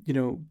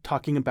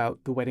 talking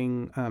about the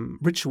wedding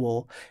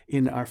ritual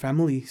in our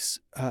family's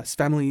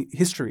family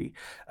history.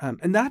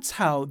 And that's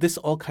how this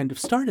all kind of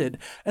started.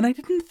 And I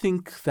didn't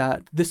think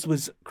that this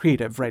was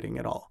creative writing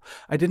at all.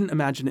 I didn't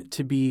imagine it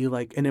to be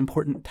like an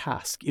important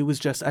task. It was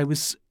just, I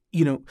was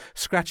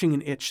scratching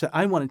an itch that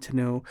I wanted to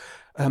know.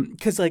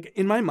 Because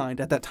in my mind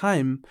at that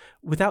time,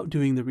 without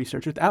doing the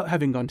research, without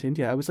having gone to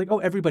India, I was like, oh,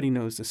 everybody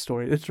knows this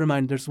story. Let's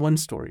remind, there's one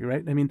story,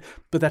 right? I mean,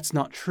 but that's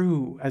not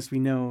true. As we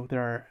know,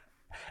 there are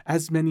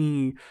as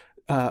many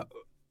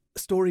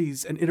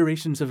stories and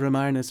iterations of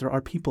Ramayanas, there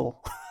are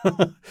people.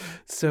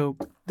 So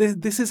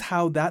this is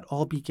how that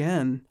all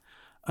began.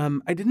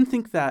 I didn't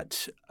think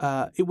that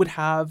it would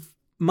have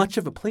much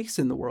of a place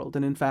in the world.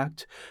 And in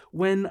fact,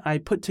 when I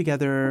put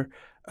together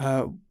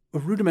a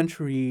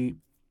rudimentary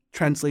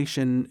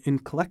translation in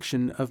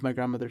collection of my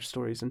grandmother's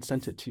stories and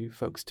sent it to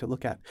folks to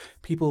look at,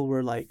 people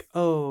were like,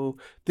 oh,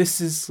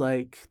 this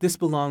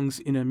belongs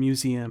in a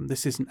museum.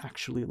 This isn't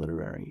actually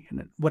literary.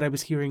 And what I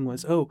was hearing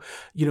was, oh,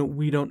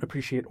 we don't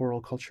appreciate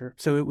oral culture.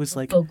 So it was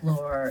like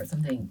folklore or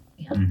something.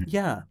 Yeah.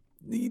 Yeah.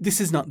 This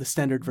is not the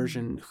standard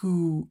version.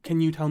 Can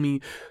you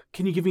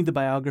give me the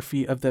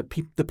biography of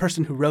the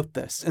person who wrote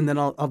this, and then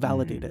I'll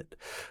validate it.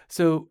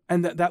 So,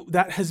 and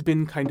that has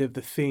been kind of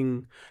the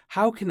thing.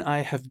 How can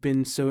I have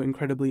been so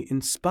incredibly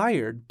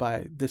inspired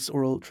by this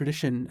oral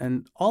tradition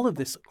and all of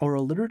this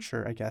oral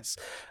literature, I guess,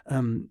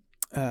 and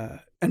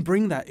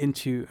bring that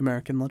into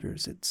American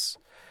letters? It's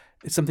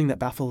something that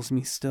baffles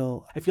me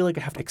still. I feel like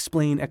I have to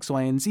explain X,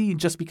 Y, and Z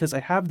just because I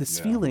have this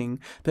feeling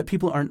that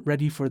people aren't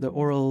ready for the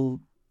oral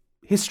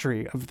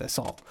history of this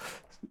all,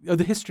 or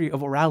the history of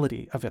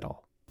orality of it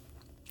all.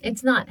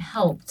 It's not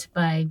helped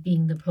by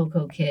being the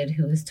Poco kid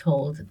who is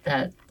told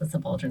that the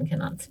subaltern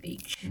cannot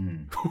speak.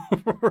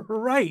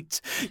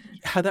 Right.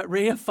 How that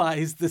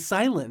reifies the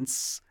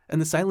silence and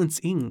the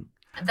silencing.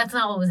 That's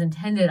not what was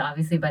intended,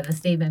 obviously, by the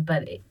statement,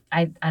 but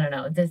I don't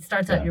know. It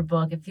starts out your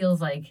book. It feels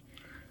like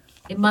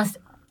it must...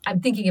 I'm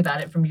thinking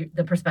about it from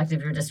the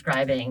perspective you're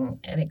describing,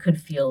 and it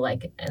could feel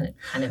like a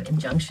kind of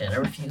injunction, a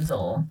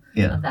refusal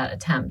of that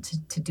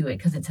attempt to do it,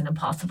 because it's an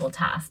impossible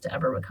task to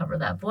ever recover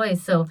that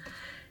voice. So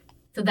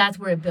that's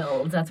where it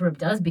builds. That's where it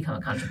does become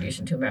a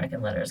contribution to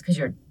American letters, because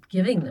you're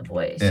giving the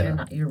voice.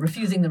 Yeah. You're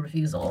refusing the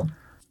refusal.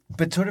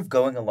 But sort of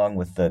going along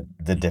with the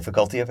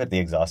difficulty of it, the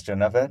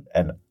exhaustion of it,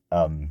 and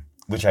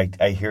which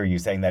I hear you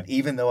saying that,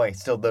 even though I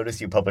still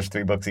notice you publish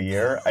 3 books a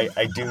year,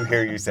 I do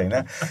hear you saying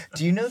that.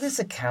 Do you know this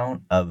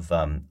account of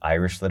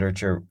Irish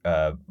literature?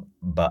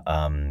 But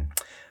I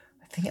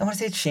want to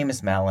say it's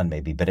Seamus Mallon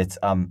maybe, but it's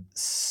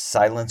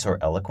Silence or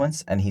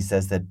Eloquence. And he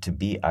says that to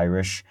be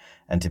Irish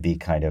and to be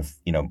kind of,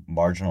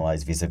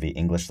 marginalized vis-a-vis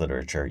English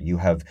literature, you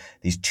have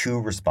these 2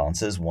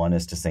 responses. One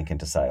is to sink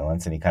into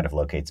silence, and he kind of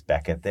locates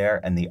Beckett there.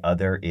 And the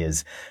other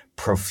is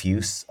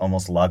profuse,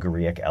 almost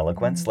logorrheic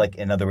eloquence. Like,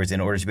 in other words,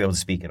 in order to be able to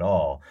speak at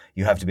all,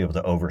 you have to be able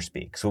to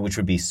overspeak. So which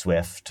would be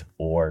Swift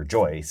or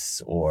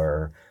Joyce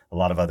or a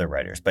lot of other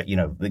writers. But,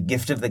 the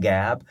gift of the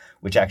gab,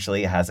 which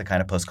actually has a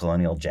kind of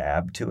post-colonial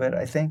jab to it,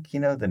 I think,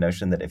 the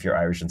notion that if you're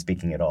Irish and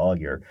speaking at all,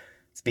 you're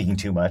speaking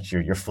too much,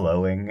 you're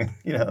flowing,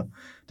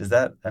 Does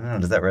that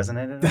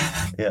resonate at all?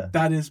 Yeah.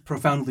 That is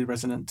profoundly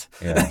resonant.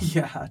 Yeah.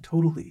 Yeah,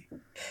 totally.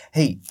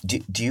 Hey,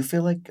 do you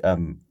feel like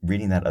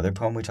reading that other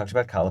poem we talked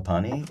about,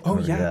 Kalapani? Oh,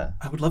 yeah.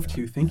 I would love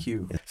to. Thank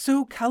you.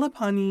 So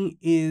Kalapani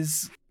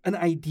is an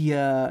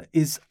idea,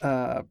 is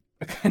a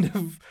kind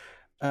of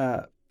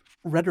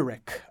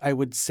rhetoric, I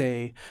would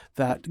say,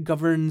 that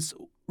governs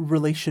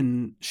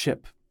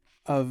relationship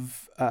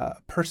of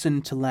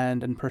person to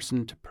land and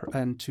person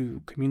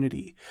to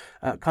community.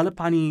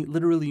 Kalapani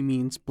literally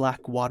means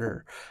black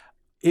water.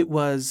 It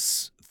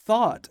was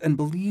thought and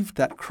believed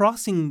that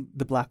crossing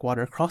the black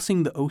water,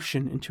 crossing the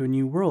ocean into a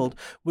new world,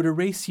 would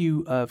erase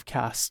you of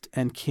caste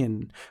and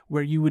kin,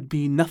 where you would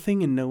be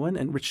nothing and no one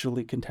and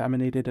ritually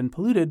contaminated and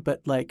polluted,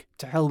 but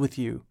to hell with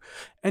you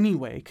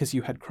anyway, because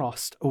you had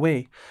crossed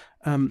away.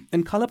 And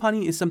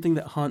Kalapani is something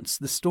that haunts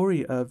the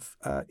story of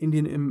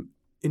Indian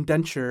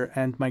indenture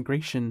and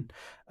migration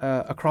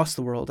across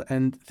the world,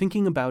 and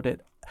thinking about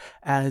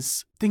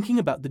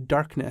the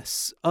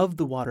darkness of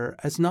the water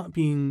as not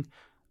being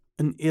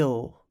an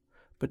ill,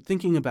 but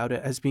thinking about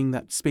it as being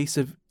that space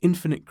of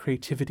infinite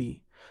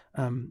creativity.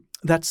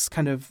 That's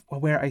kind of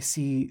where I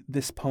see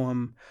this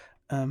poem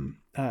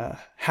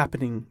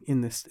happening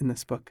in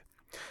this book.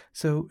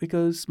 So it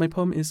goes, my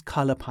poem is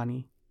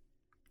Kalapani.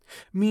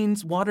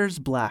 Means waters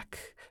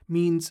black,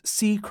 means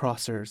sea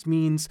crossers,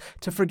 means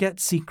to forget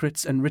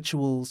secrets and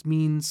rituals,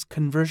 means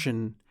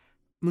conversion,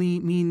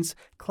 means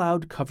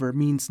cloud cover,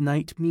 means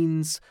night,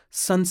 means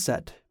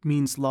sunset,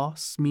 means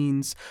loss,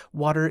 means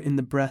water in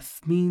the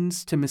breath,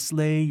 means to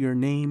mislay your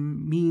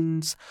name,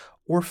 means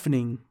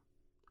orphaning,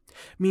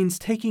 means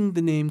taking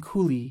the name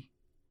Cooley,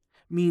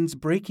 means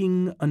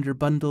breaking under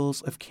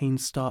bundles of cane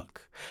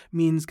stalk,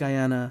 means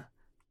Guyana,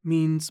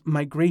 means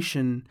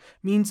migration,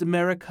 means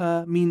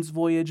America, means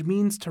voyage,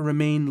 means to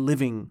remain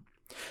living,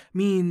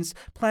 means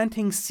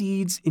planting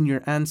seeds in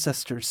your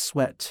ancestors'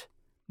 sweat,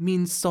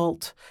 means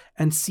salt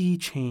and sea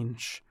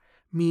change,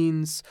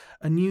 means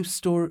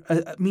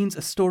means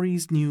a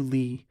story's new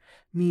lee,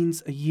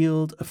 means a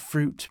yield of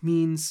fruit,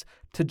 means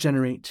to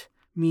generate,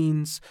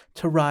 means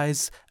to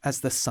rise as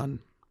the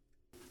sun.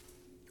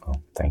 Oh,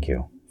 thank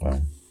you.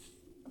 Wow.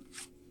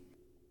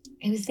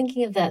 I was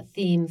thinking of that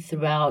theme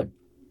throughout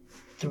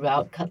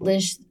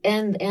Cutlish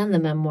and the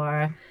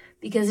memoir,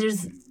 because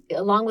there's,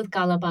 along with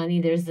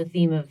Kalapani, there's the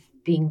theme of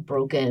being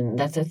broken.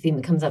 That's a theme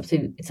that comes up. So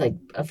it's like,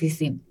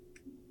 obviously,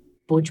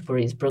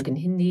 Bhojpuri is broken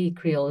Hindi,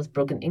 Creole is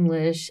broken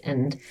English,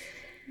 and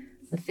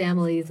the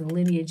families and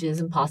lineages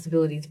and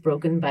possibilities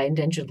broken by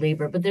indentured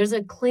labor. But there's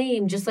a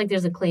claim, just like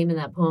there's a claim in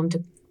that poem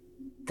to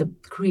the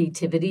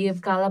creativity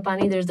of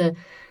Kalapani. There's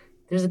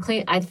a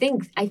claim, I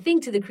think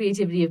to the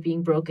creativity of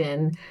being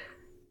broken.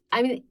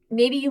 I mean,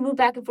 maybe you move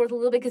back and forth a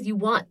little bit because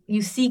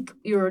you seek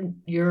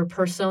your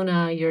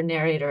persona, your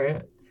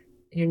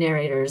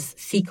narrators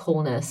seek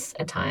wholeness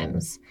at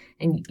times,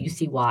 and you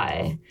see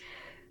why.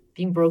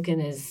 Being broken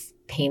is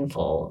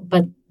painful,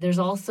 but there's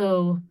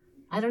also,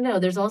 I don't know,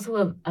 there's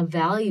also a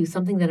value,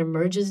 something that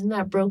emerges in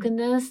that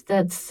brokenness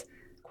that's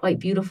quite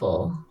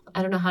beautiful.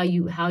 I don't know how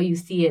you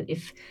see it,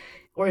 if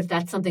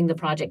that's something the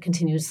project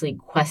continuously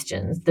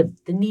questions, the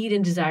need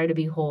and desire to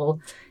be whole,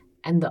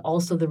 and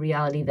also the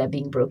reality that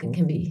being broken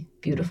can be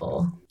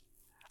beautiful.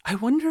 I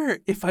wonder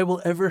if I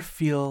will ever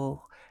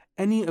feel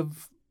any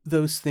of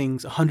those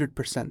things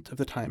 100% of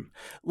the time.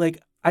 Like,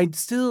 I'd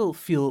still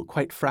feel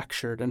quite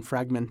fractured and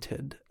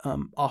fragmented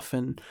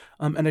often,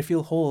 and I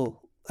feel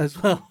whole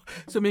as well.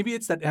 So maybe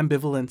it's that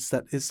ambivalence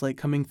that is like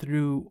coming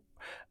through.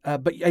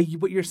 But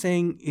what you're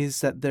saying is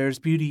that there's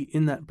beauty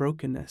in that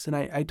brokenness, and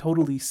I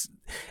totally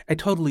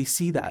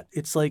see that.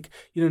 It's like,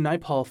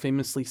 Naipaul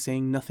famously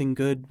saying nothing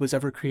good was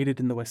ever created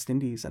in the West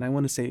Indies, and I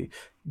want to say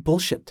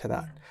bullshit to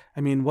that.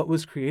 I mean, what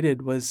was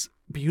created was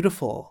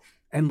beautiful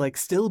and like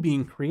still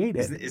being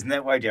created. Isn't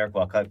that why Derek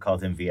Walcott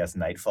called him V.S.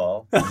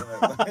 Nightfall?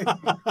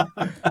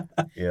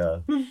 Yeah.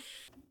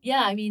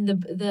 Yeah, I mean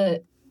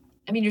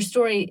your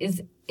story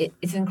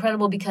it's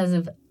incredible because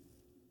of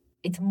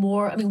it's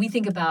more. I mean, we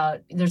think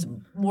about there's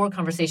more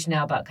conversation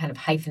now about kind of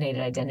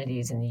hyphenated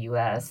identities in the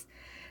U.S.,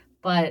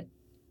 but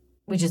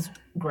which is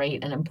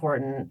great and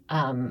important.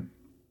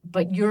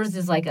 But yours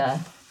is like a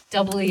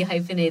doubly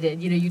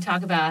hyphenated. You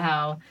talk about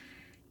how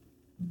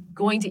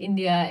going to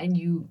India and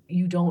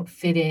you don't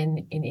fit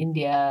in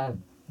India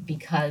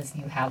because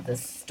you have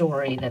this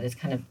story that is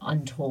kind of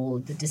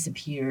untold, the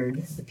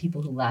disappeared, the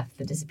people who left,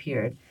 the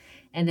disappeared.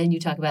 And then you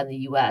talk about in the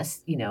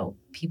U.S.,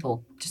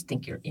 people just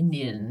think you're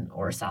Indian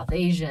or South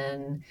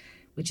Asian,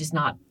 which is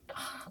not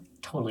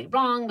totally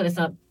wrong, but it's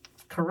not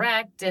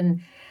correct.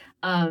 And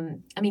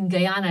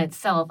Guyana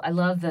itself, I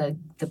love the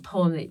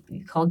poem that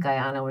you call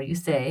Guyana, where you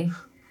say,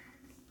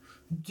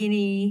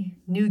 Guinea,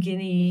 New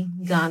Guinea,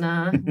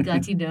 Ghana,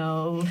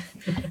 Gatineau.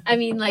 I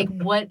mean, like,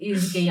 what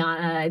is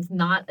Guyana? It's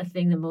not a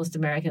thing that most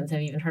Americans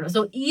have even heard of.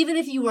 So even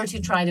if you were to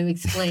try to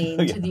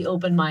explain to the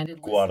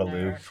open-minded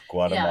Guadeloupe,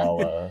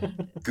 Guatemala,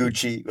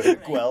 Gucci,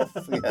 Guelph.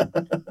 Yeah.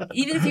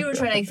 Even if you were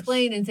trying to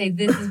explain and say,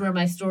 this is where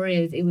my story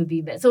is, it would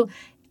be... So,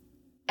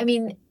 I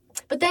mean,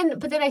 but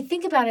then I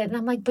think about it and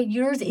I'm like, but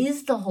yours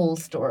is the whole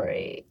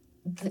story.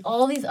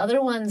 All these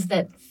other ones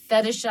that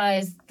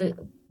fetishize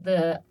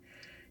the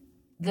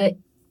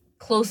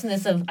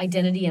closeness of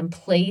identity and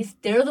place,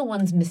 they're the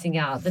ones missing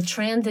out. The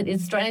transit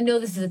is, I know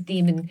this is a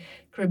theme in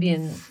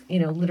Caribbean,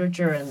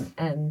 literature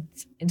and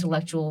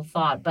intellectual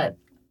thought, but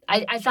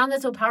I found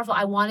that so powerful.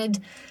 I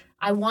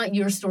want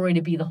your story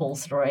to be the whole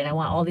story, and I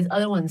want all these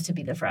other ones to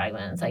be the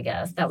fragments, I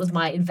guess. That was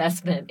my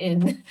investment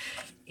in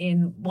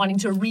wanting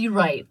to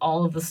rewrite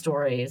all of the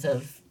stories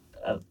of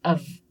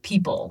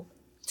people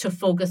to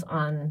focus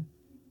on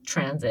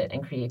transit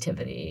and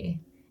creativity,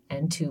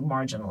 and to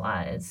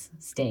marginalize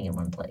staying in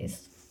one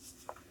place.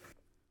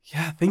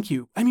 Yeah, thank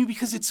you. I mean,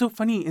 because it's so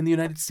funny, in the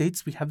United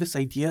States, we have this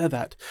idea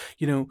that,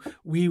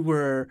 we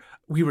were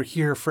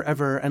here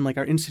forever and like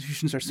our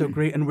institutions are so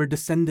great and we're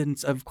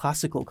descendants of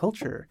classical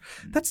culture.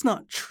 That's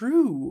not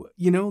true.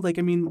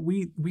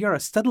 We are a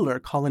settler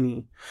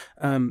colony,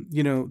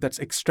 that's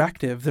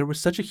extractive. There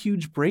was such a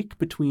huge break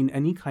between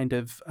any kind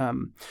of,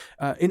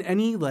 in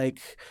any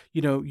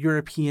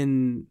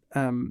European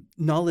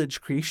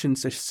knowledge creation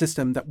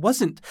system that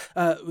wasn't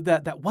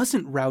that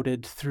wasn't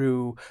routed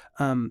through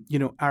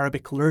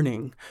Arabic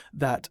learning,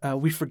 that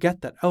we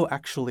forget that,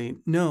 actually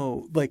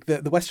no, like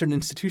the Western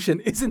institution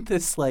isn't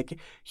this like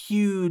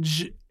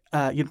huge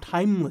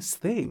timeless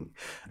thing.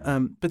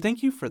 But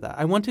thank you for that.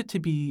 I want it to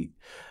be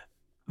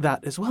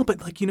that as well.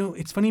 But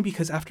it's funny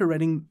because after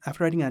writing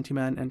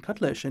Antiman and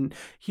Cutlish and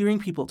hearing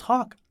people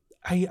talk,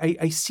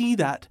 I see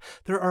that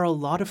there are a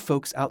lot of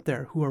folks out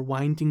there who are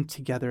winding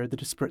together the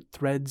disparate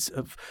threads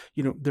of,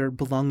 their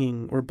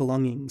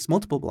belongings,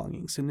 multiple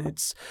belongings. And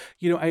it's,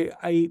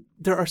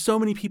 there are so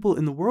many people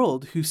in the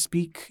world who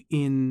speak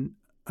in,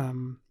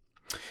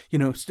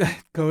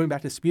 going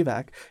back to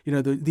Spivak,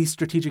 these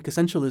strategic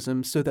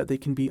essentialisms so that they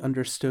can be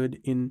understood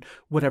in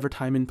whatever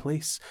time and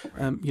place,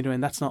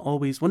 and that's not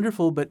always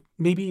wonderful, but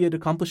maybe it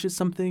accomplishes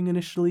something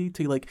initially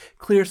to like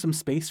clear some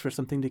space for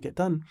something to get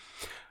done.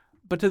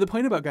 But to the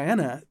point about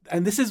Guyana,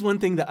 and this is one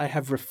thing that I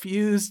have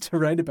refused to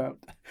write about,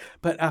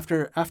 but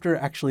after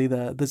actually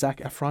the Zac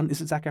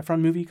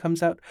Efron movie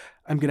comes out,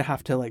 I'm going to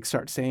have to like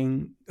start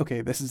saying,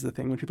 okay, this is the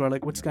thing when people are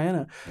like, what's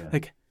Guyana? Yeah.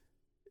 Like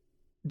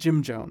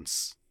Jim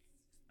Jones.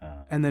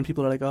 And then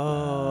people are like,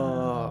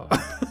 oh,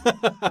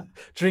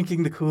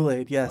 drinking the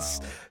Kool-Aid.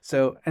 Yes. Wow.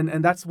 So,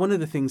 and that's one of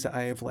the things that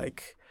I have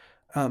like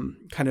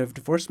kind of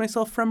divorce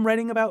myself from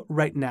writing about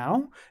right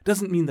now.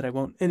 Doesn't mean that I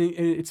won't. And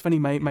it's funny,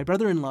 my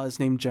brother-in-law is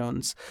named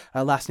Jones,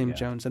 last name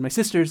Jones, and my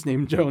sister's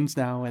named Jones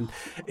now. And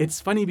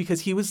it's funny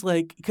because he was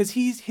like, because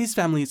his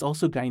family is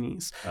also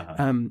Guyanese.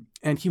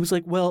 And he was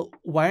like, well,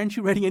 why aren't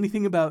you writing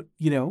anything about,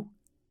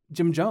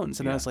 Jim Jones?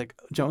 And I was like,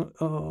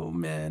 oh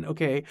man,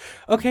 okay,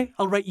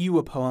 I'll write you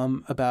a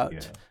poem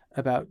about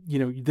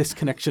this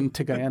connection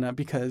to Guyana,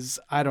 because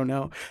I don't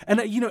know. And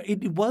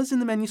it was in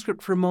the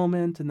manuscript for a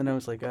moment, and then I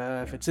was like,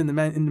 if it's in the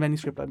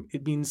manuscript,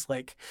 it means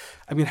like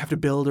I'm gonna have to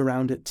build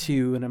around it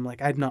too. And I'm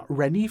like, I'm not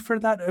ready for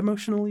that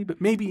emotionally, but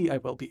maybe I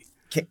will be.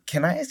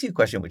 Can I ask you a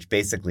question, which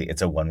basically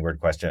it's a one-word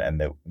question, and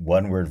the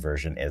one-word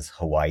version is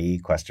Hawaii ?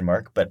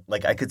 But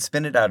like I could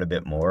spin it out a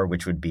bit more,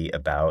 which would be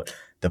about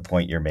the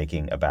point you're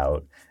making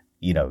about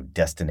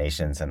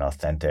destinations and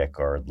authentic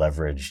or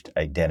leveraged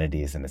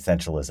identities and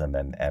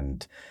essentialism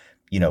and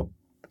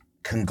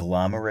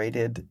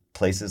conglomerated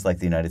places like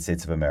the United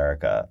States of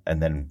America,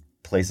 and then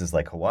places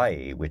like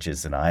Hawaii, which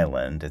is an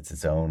island. Has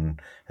its own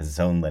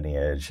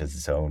lineage, has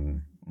its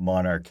own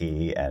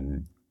monarchy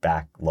and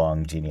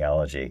long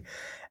genealogy.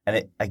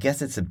 And I guess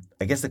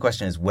the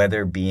question is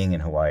whether being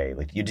in Hawaii,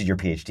 like you did your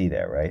PhD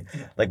there, right?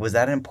 Yeah. Like, was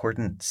that an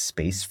important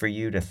space for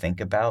you to think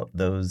about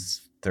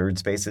those third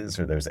spaces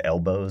or those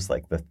elbows,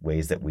 like the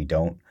ways that we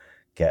don't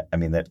get? I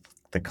mean, that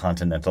the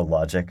continental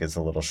logic is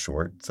a little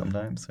short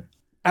sometimes.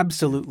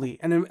 Absolutely.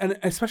 And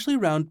especially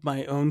around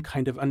my own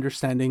kind of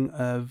understanding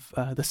of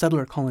the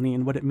settler colony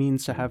and what it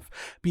means to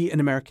be an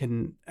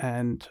American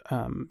and,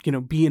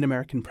 be an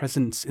American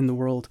presence in the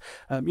world.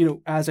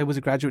 As I was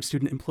a graduate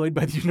student employed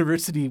by the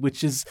university,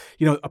 which is,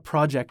 a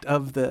project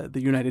of the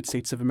United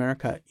States of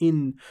America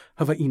in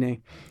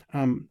Hawaii,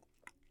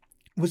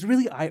 was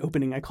really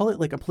eye-opening. I call it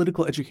like a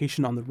political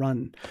education on the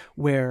run,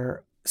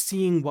 where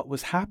seeing what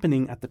was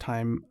happening at the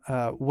time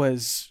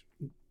was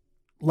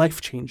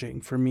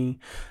life-changing for me.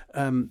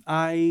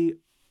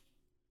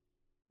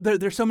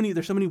 There's so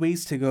many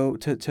ways to go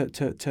to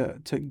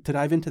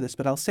dive into this,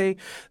 but I'll say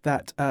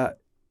that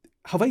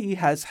Hawaii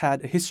has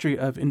had a history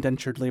of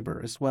indentured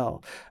labor as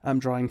well,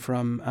 drawing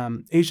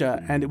from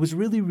Asia, and it was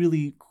really,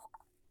 really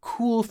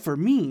cool for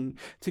me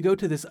to go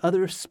to this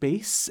other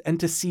space and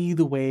to see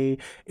the way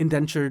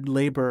indentured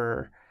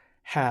labor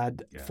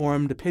had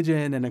formed a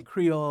pidgin and a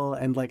Creole,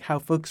 and like how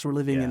folks were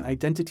living in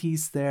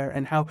identities there,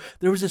 and how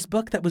there was this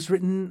book that was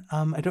written,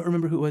 I don't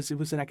remember who it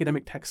was an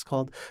academic text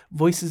called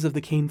Voices of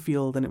the Cane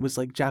Field, and it was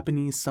like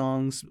Japanese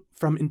songs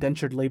from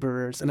indentured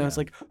laborers. And I was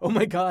like, oh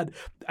my God,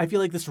 I feel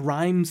like this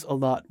rhymes a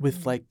lot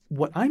with like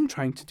what I'm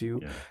trying to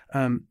do.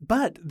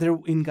 But there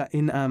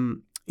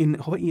in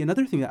Hawaii,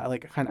 another thing that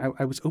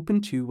I was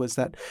open to was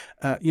that,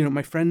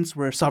 my friends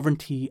were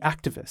sovereignty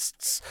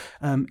activists,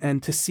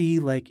 and to see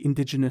like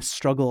indigenous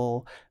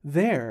struggle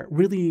there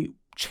really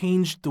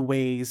changed the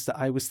ways that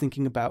I was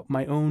thinking about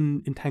my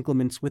own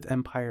entanglements with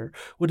empire.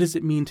 What does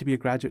it mean to be a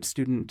graduate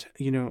student,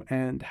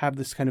 and have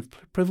this kind of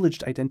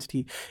privileged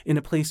identity in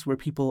a place where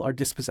people are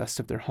dispossessed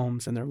of their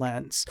homes and their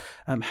lands?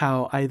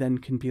 How I then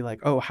can be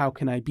like, oh, how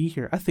can I be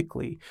here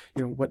ethically?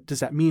 What does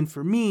that mean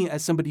for me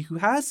as somebody who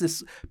has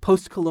this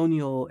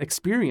post-colonial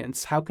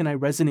experience? How can I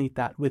resonate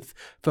that with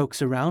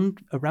folks around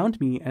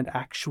me and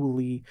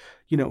actually,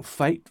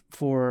 fight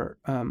for,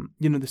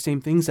 the same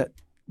things that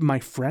my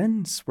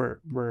friends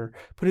were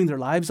putting their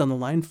lives on the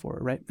line for,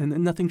 right? And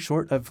nothing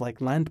short of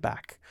like land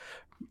back,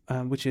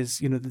 which is,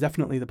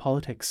 definitely the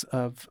politics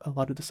of a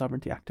lot of the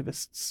sovereignty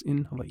activists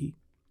in Hawaii.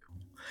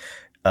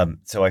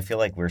 So I feel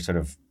like we're sort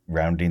of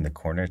rounding the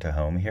corner to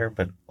home here,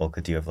 but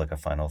Ulka, do you have like a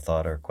final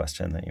thought or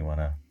question that you want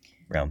to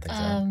round things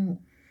out?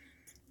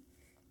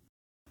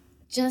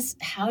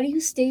 Just how do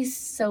you stay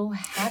so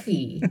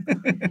happy?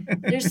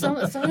 There's some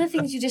of the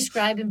things you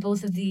describe in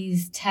both of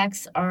these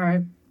texts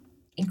are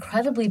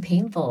incredibly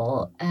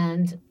painful,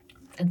 and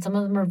some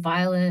of them are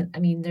violent. I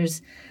mean,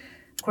 there's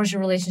of course your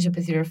relationship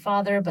with your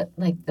father, but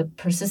like the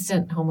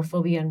persistent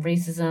homophobia and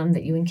racism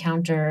that you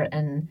encounter,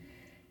 and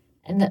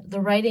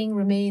the writing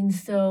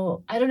remains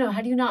so, I don't know,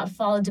 how do you not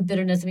fall into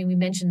bitterness? I mean, we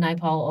mentioned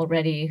Naipaul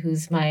already,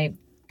 who's my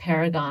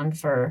paragon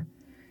for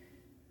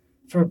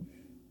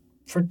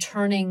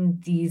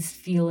turning these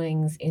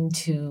feelings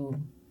into,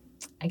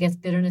 I guess,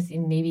 bitterness,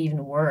 in maybe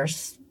even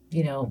worse.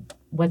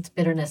 What's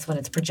bitterness when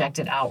it's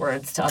projected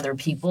outwards to other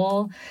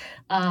people?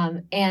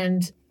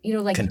 And,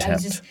 like contempt. I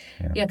was just,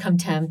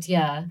 contempt,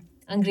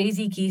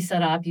 Angrezi ki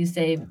sarap, you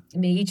say,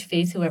 may each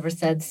face whoever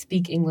said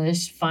speak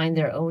English find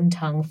their own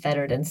tongue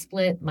fettered and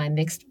split, my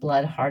mixed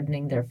blood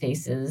hardening their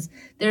faces.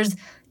 There's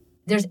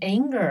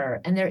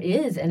anger, and there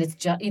is, and it's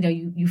just,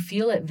 you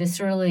feel it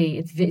viscerally.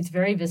 It's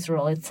very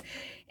visceral. It's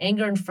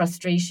anger and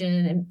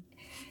frustration,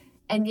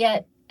 and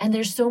yet, and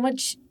there is so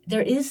much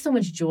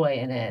joy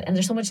in it, and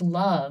there's so much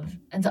love.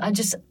 And so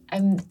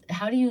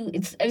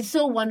it's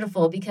so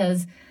wonderful,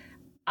 because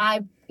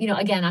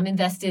again, I'm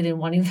invested in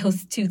wanting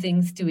those two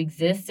things to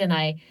exist, and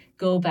I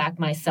go back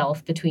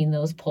myself between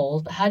those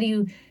poles. But how do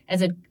you,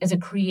 as a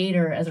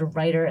creator, as a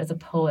writer, as a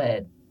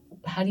poet,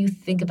 how do you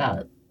think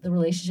about the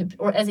relationship,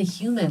 or as a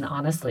human,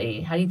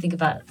 honestly, how do you think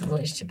about the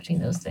relationship between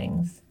those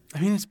things? I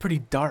mean, it's pretty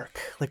dark.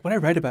 Like what I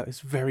write about is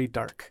very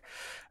dark.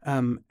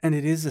 And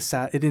it is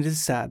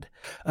sad.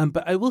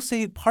 But I will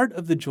say part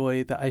of the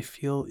joy that I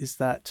feel is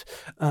that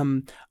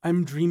I'm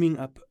dreaming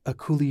up a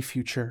coolie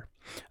future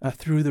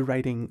through the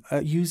writing,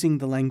 using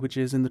the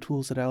languages and the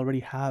tools that I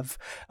already have.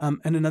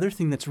 And another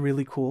thing that's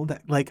really cool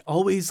that like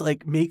always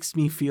like makes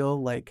me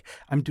feel like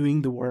I'm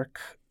doing the work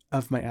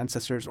of my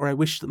ancestors, or I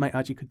wish that my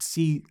aji could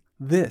see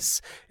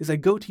this, is I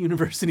go to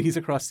universities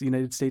across the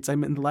United States.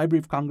 I'm in the Library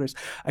of Congress.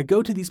 I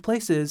go to these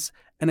places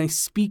and I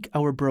speak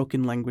our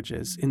broken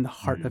languages in the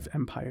heart of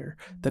empire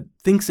that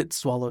thinks it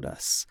swallowed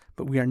us,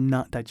 but we are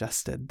not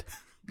digested.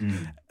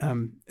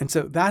 And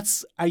so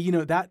that's,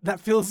 that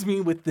fills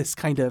me with this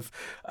kind of,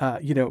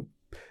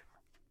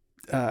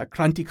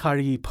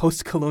 krantikari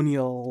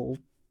post-colonial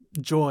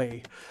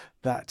joy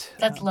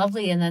That's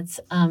lovely. And that's,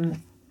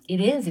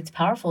 it's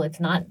powerful. It's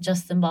not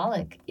just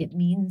symbolic. It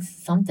means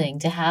something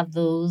to have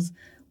those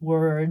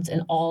words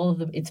and all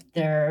of it's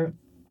their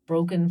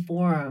broken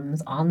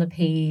forms on the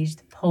page.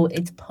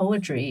 It's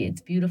poetry.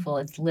 It's beautiful.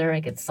 It's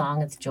lyric. It's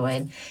song. It's joy.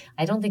 And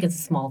I don't think it's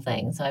a small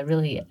thing. So I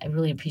really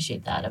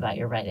appreciate that about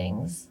your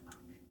writings.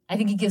 I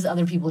think it gives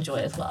other people joy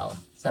as well.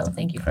 So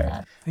thank you for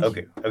that.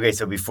 Okay.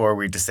 So before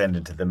we descend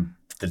into the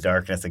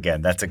darkness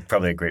again, that's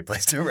probably a great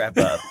place to wrap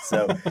up.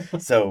 So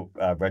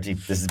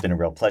Rajiv, this has been a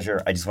real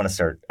pleasure. I just want to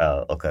start,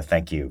 Ulka,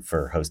 thank you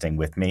for hosting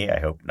with me. I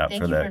hope not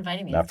for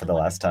the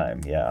last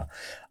time. Yeah.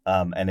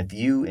 And if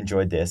you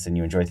enjoyed this and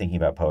you enjoy thinking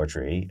about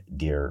poetry,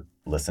 dear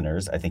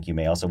listeners, I think you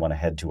may also want to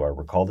head to our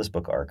Recall This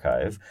Book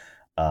archive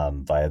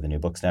via the New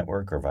Books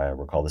Network or via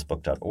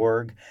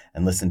recallthisbook.org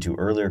and listen to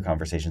earlier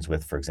conversations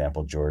with, for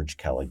example, George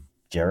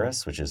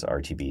Caligaris, which is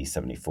RTB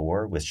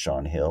 74, with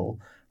Sean Hill,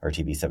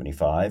 RTB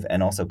 75,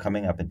 and also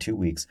coming up in 2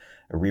 weeks,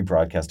 a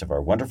rebroadcast of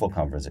our wonderful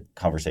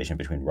conversation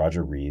between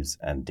Roger Reeves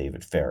and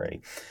David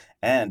Ferry.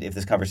 And if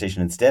this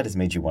conversation instead has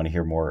made you want to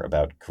hear more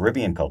about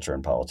Caribbean culture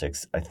and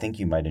politics, I think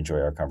you might enjoy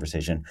our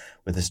conversation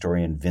with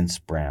historian Vince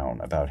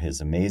Brown about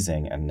his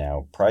amazing and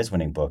now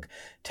prize-winning book,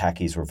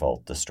 Tacky's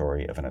Revolt, The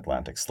Story of an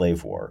Atlantic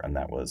Slave War, and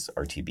that was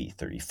RTB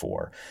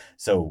 34.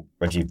 So,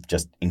 Rajiv,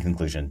 just in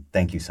conclusion,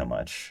 thank you so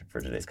much for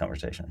today's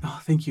conversation.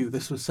 Oh, thank you.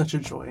 This was such a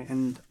joy,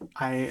 and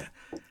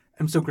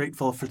I'm so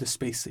grateful for the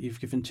space that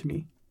you've given to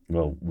me.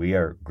 Well, we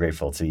are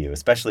grateful to you,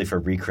 especially for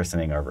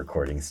rechristening our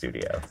recording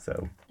studio.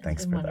 So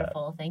thanks for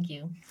wonderful. Thank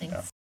you. Thanks.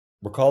 Yeah.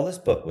 Recall This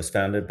Book was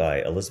founded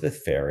by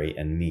Elizabeth Ferry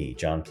and me,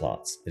 John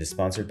Plotz. It is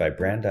sponsored by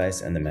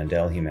Brandeis and the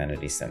Mandel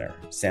Humanities Center.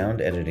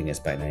 Sound editing is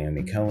by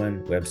Naomi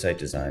Cohen, website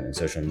design and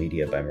social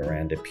media by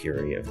Miranda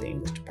Puri of the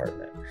English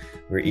department.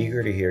 We're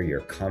eager to hear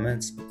your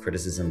comments,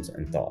 criticisms,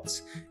 and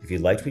thoughts. If you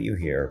liked what you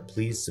hear,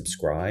 please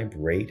subscribe,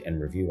 rate,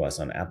 and review us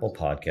on Apple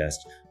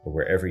Podcasts or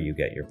wherever you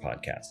get your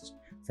podcasts.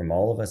 From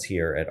all of us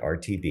here at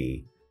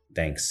RTB,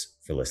 thanks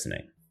for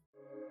listening.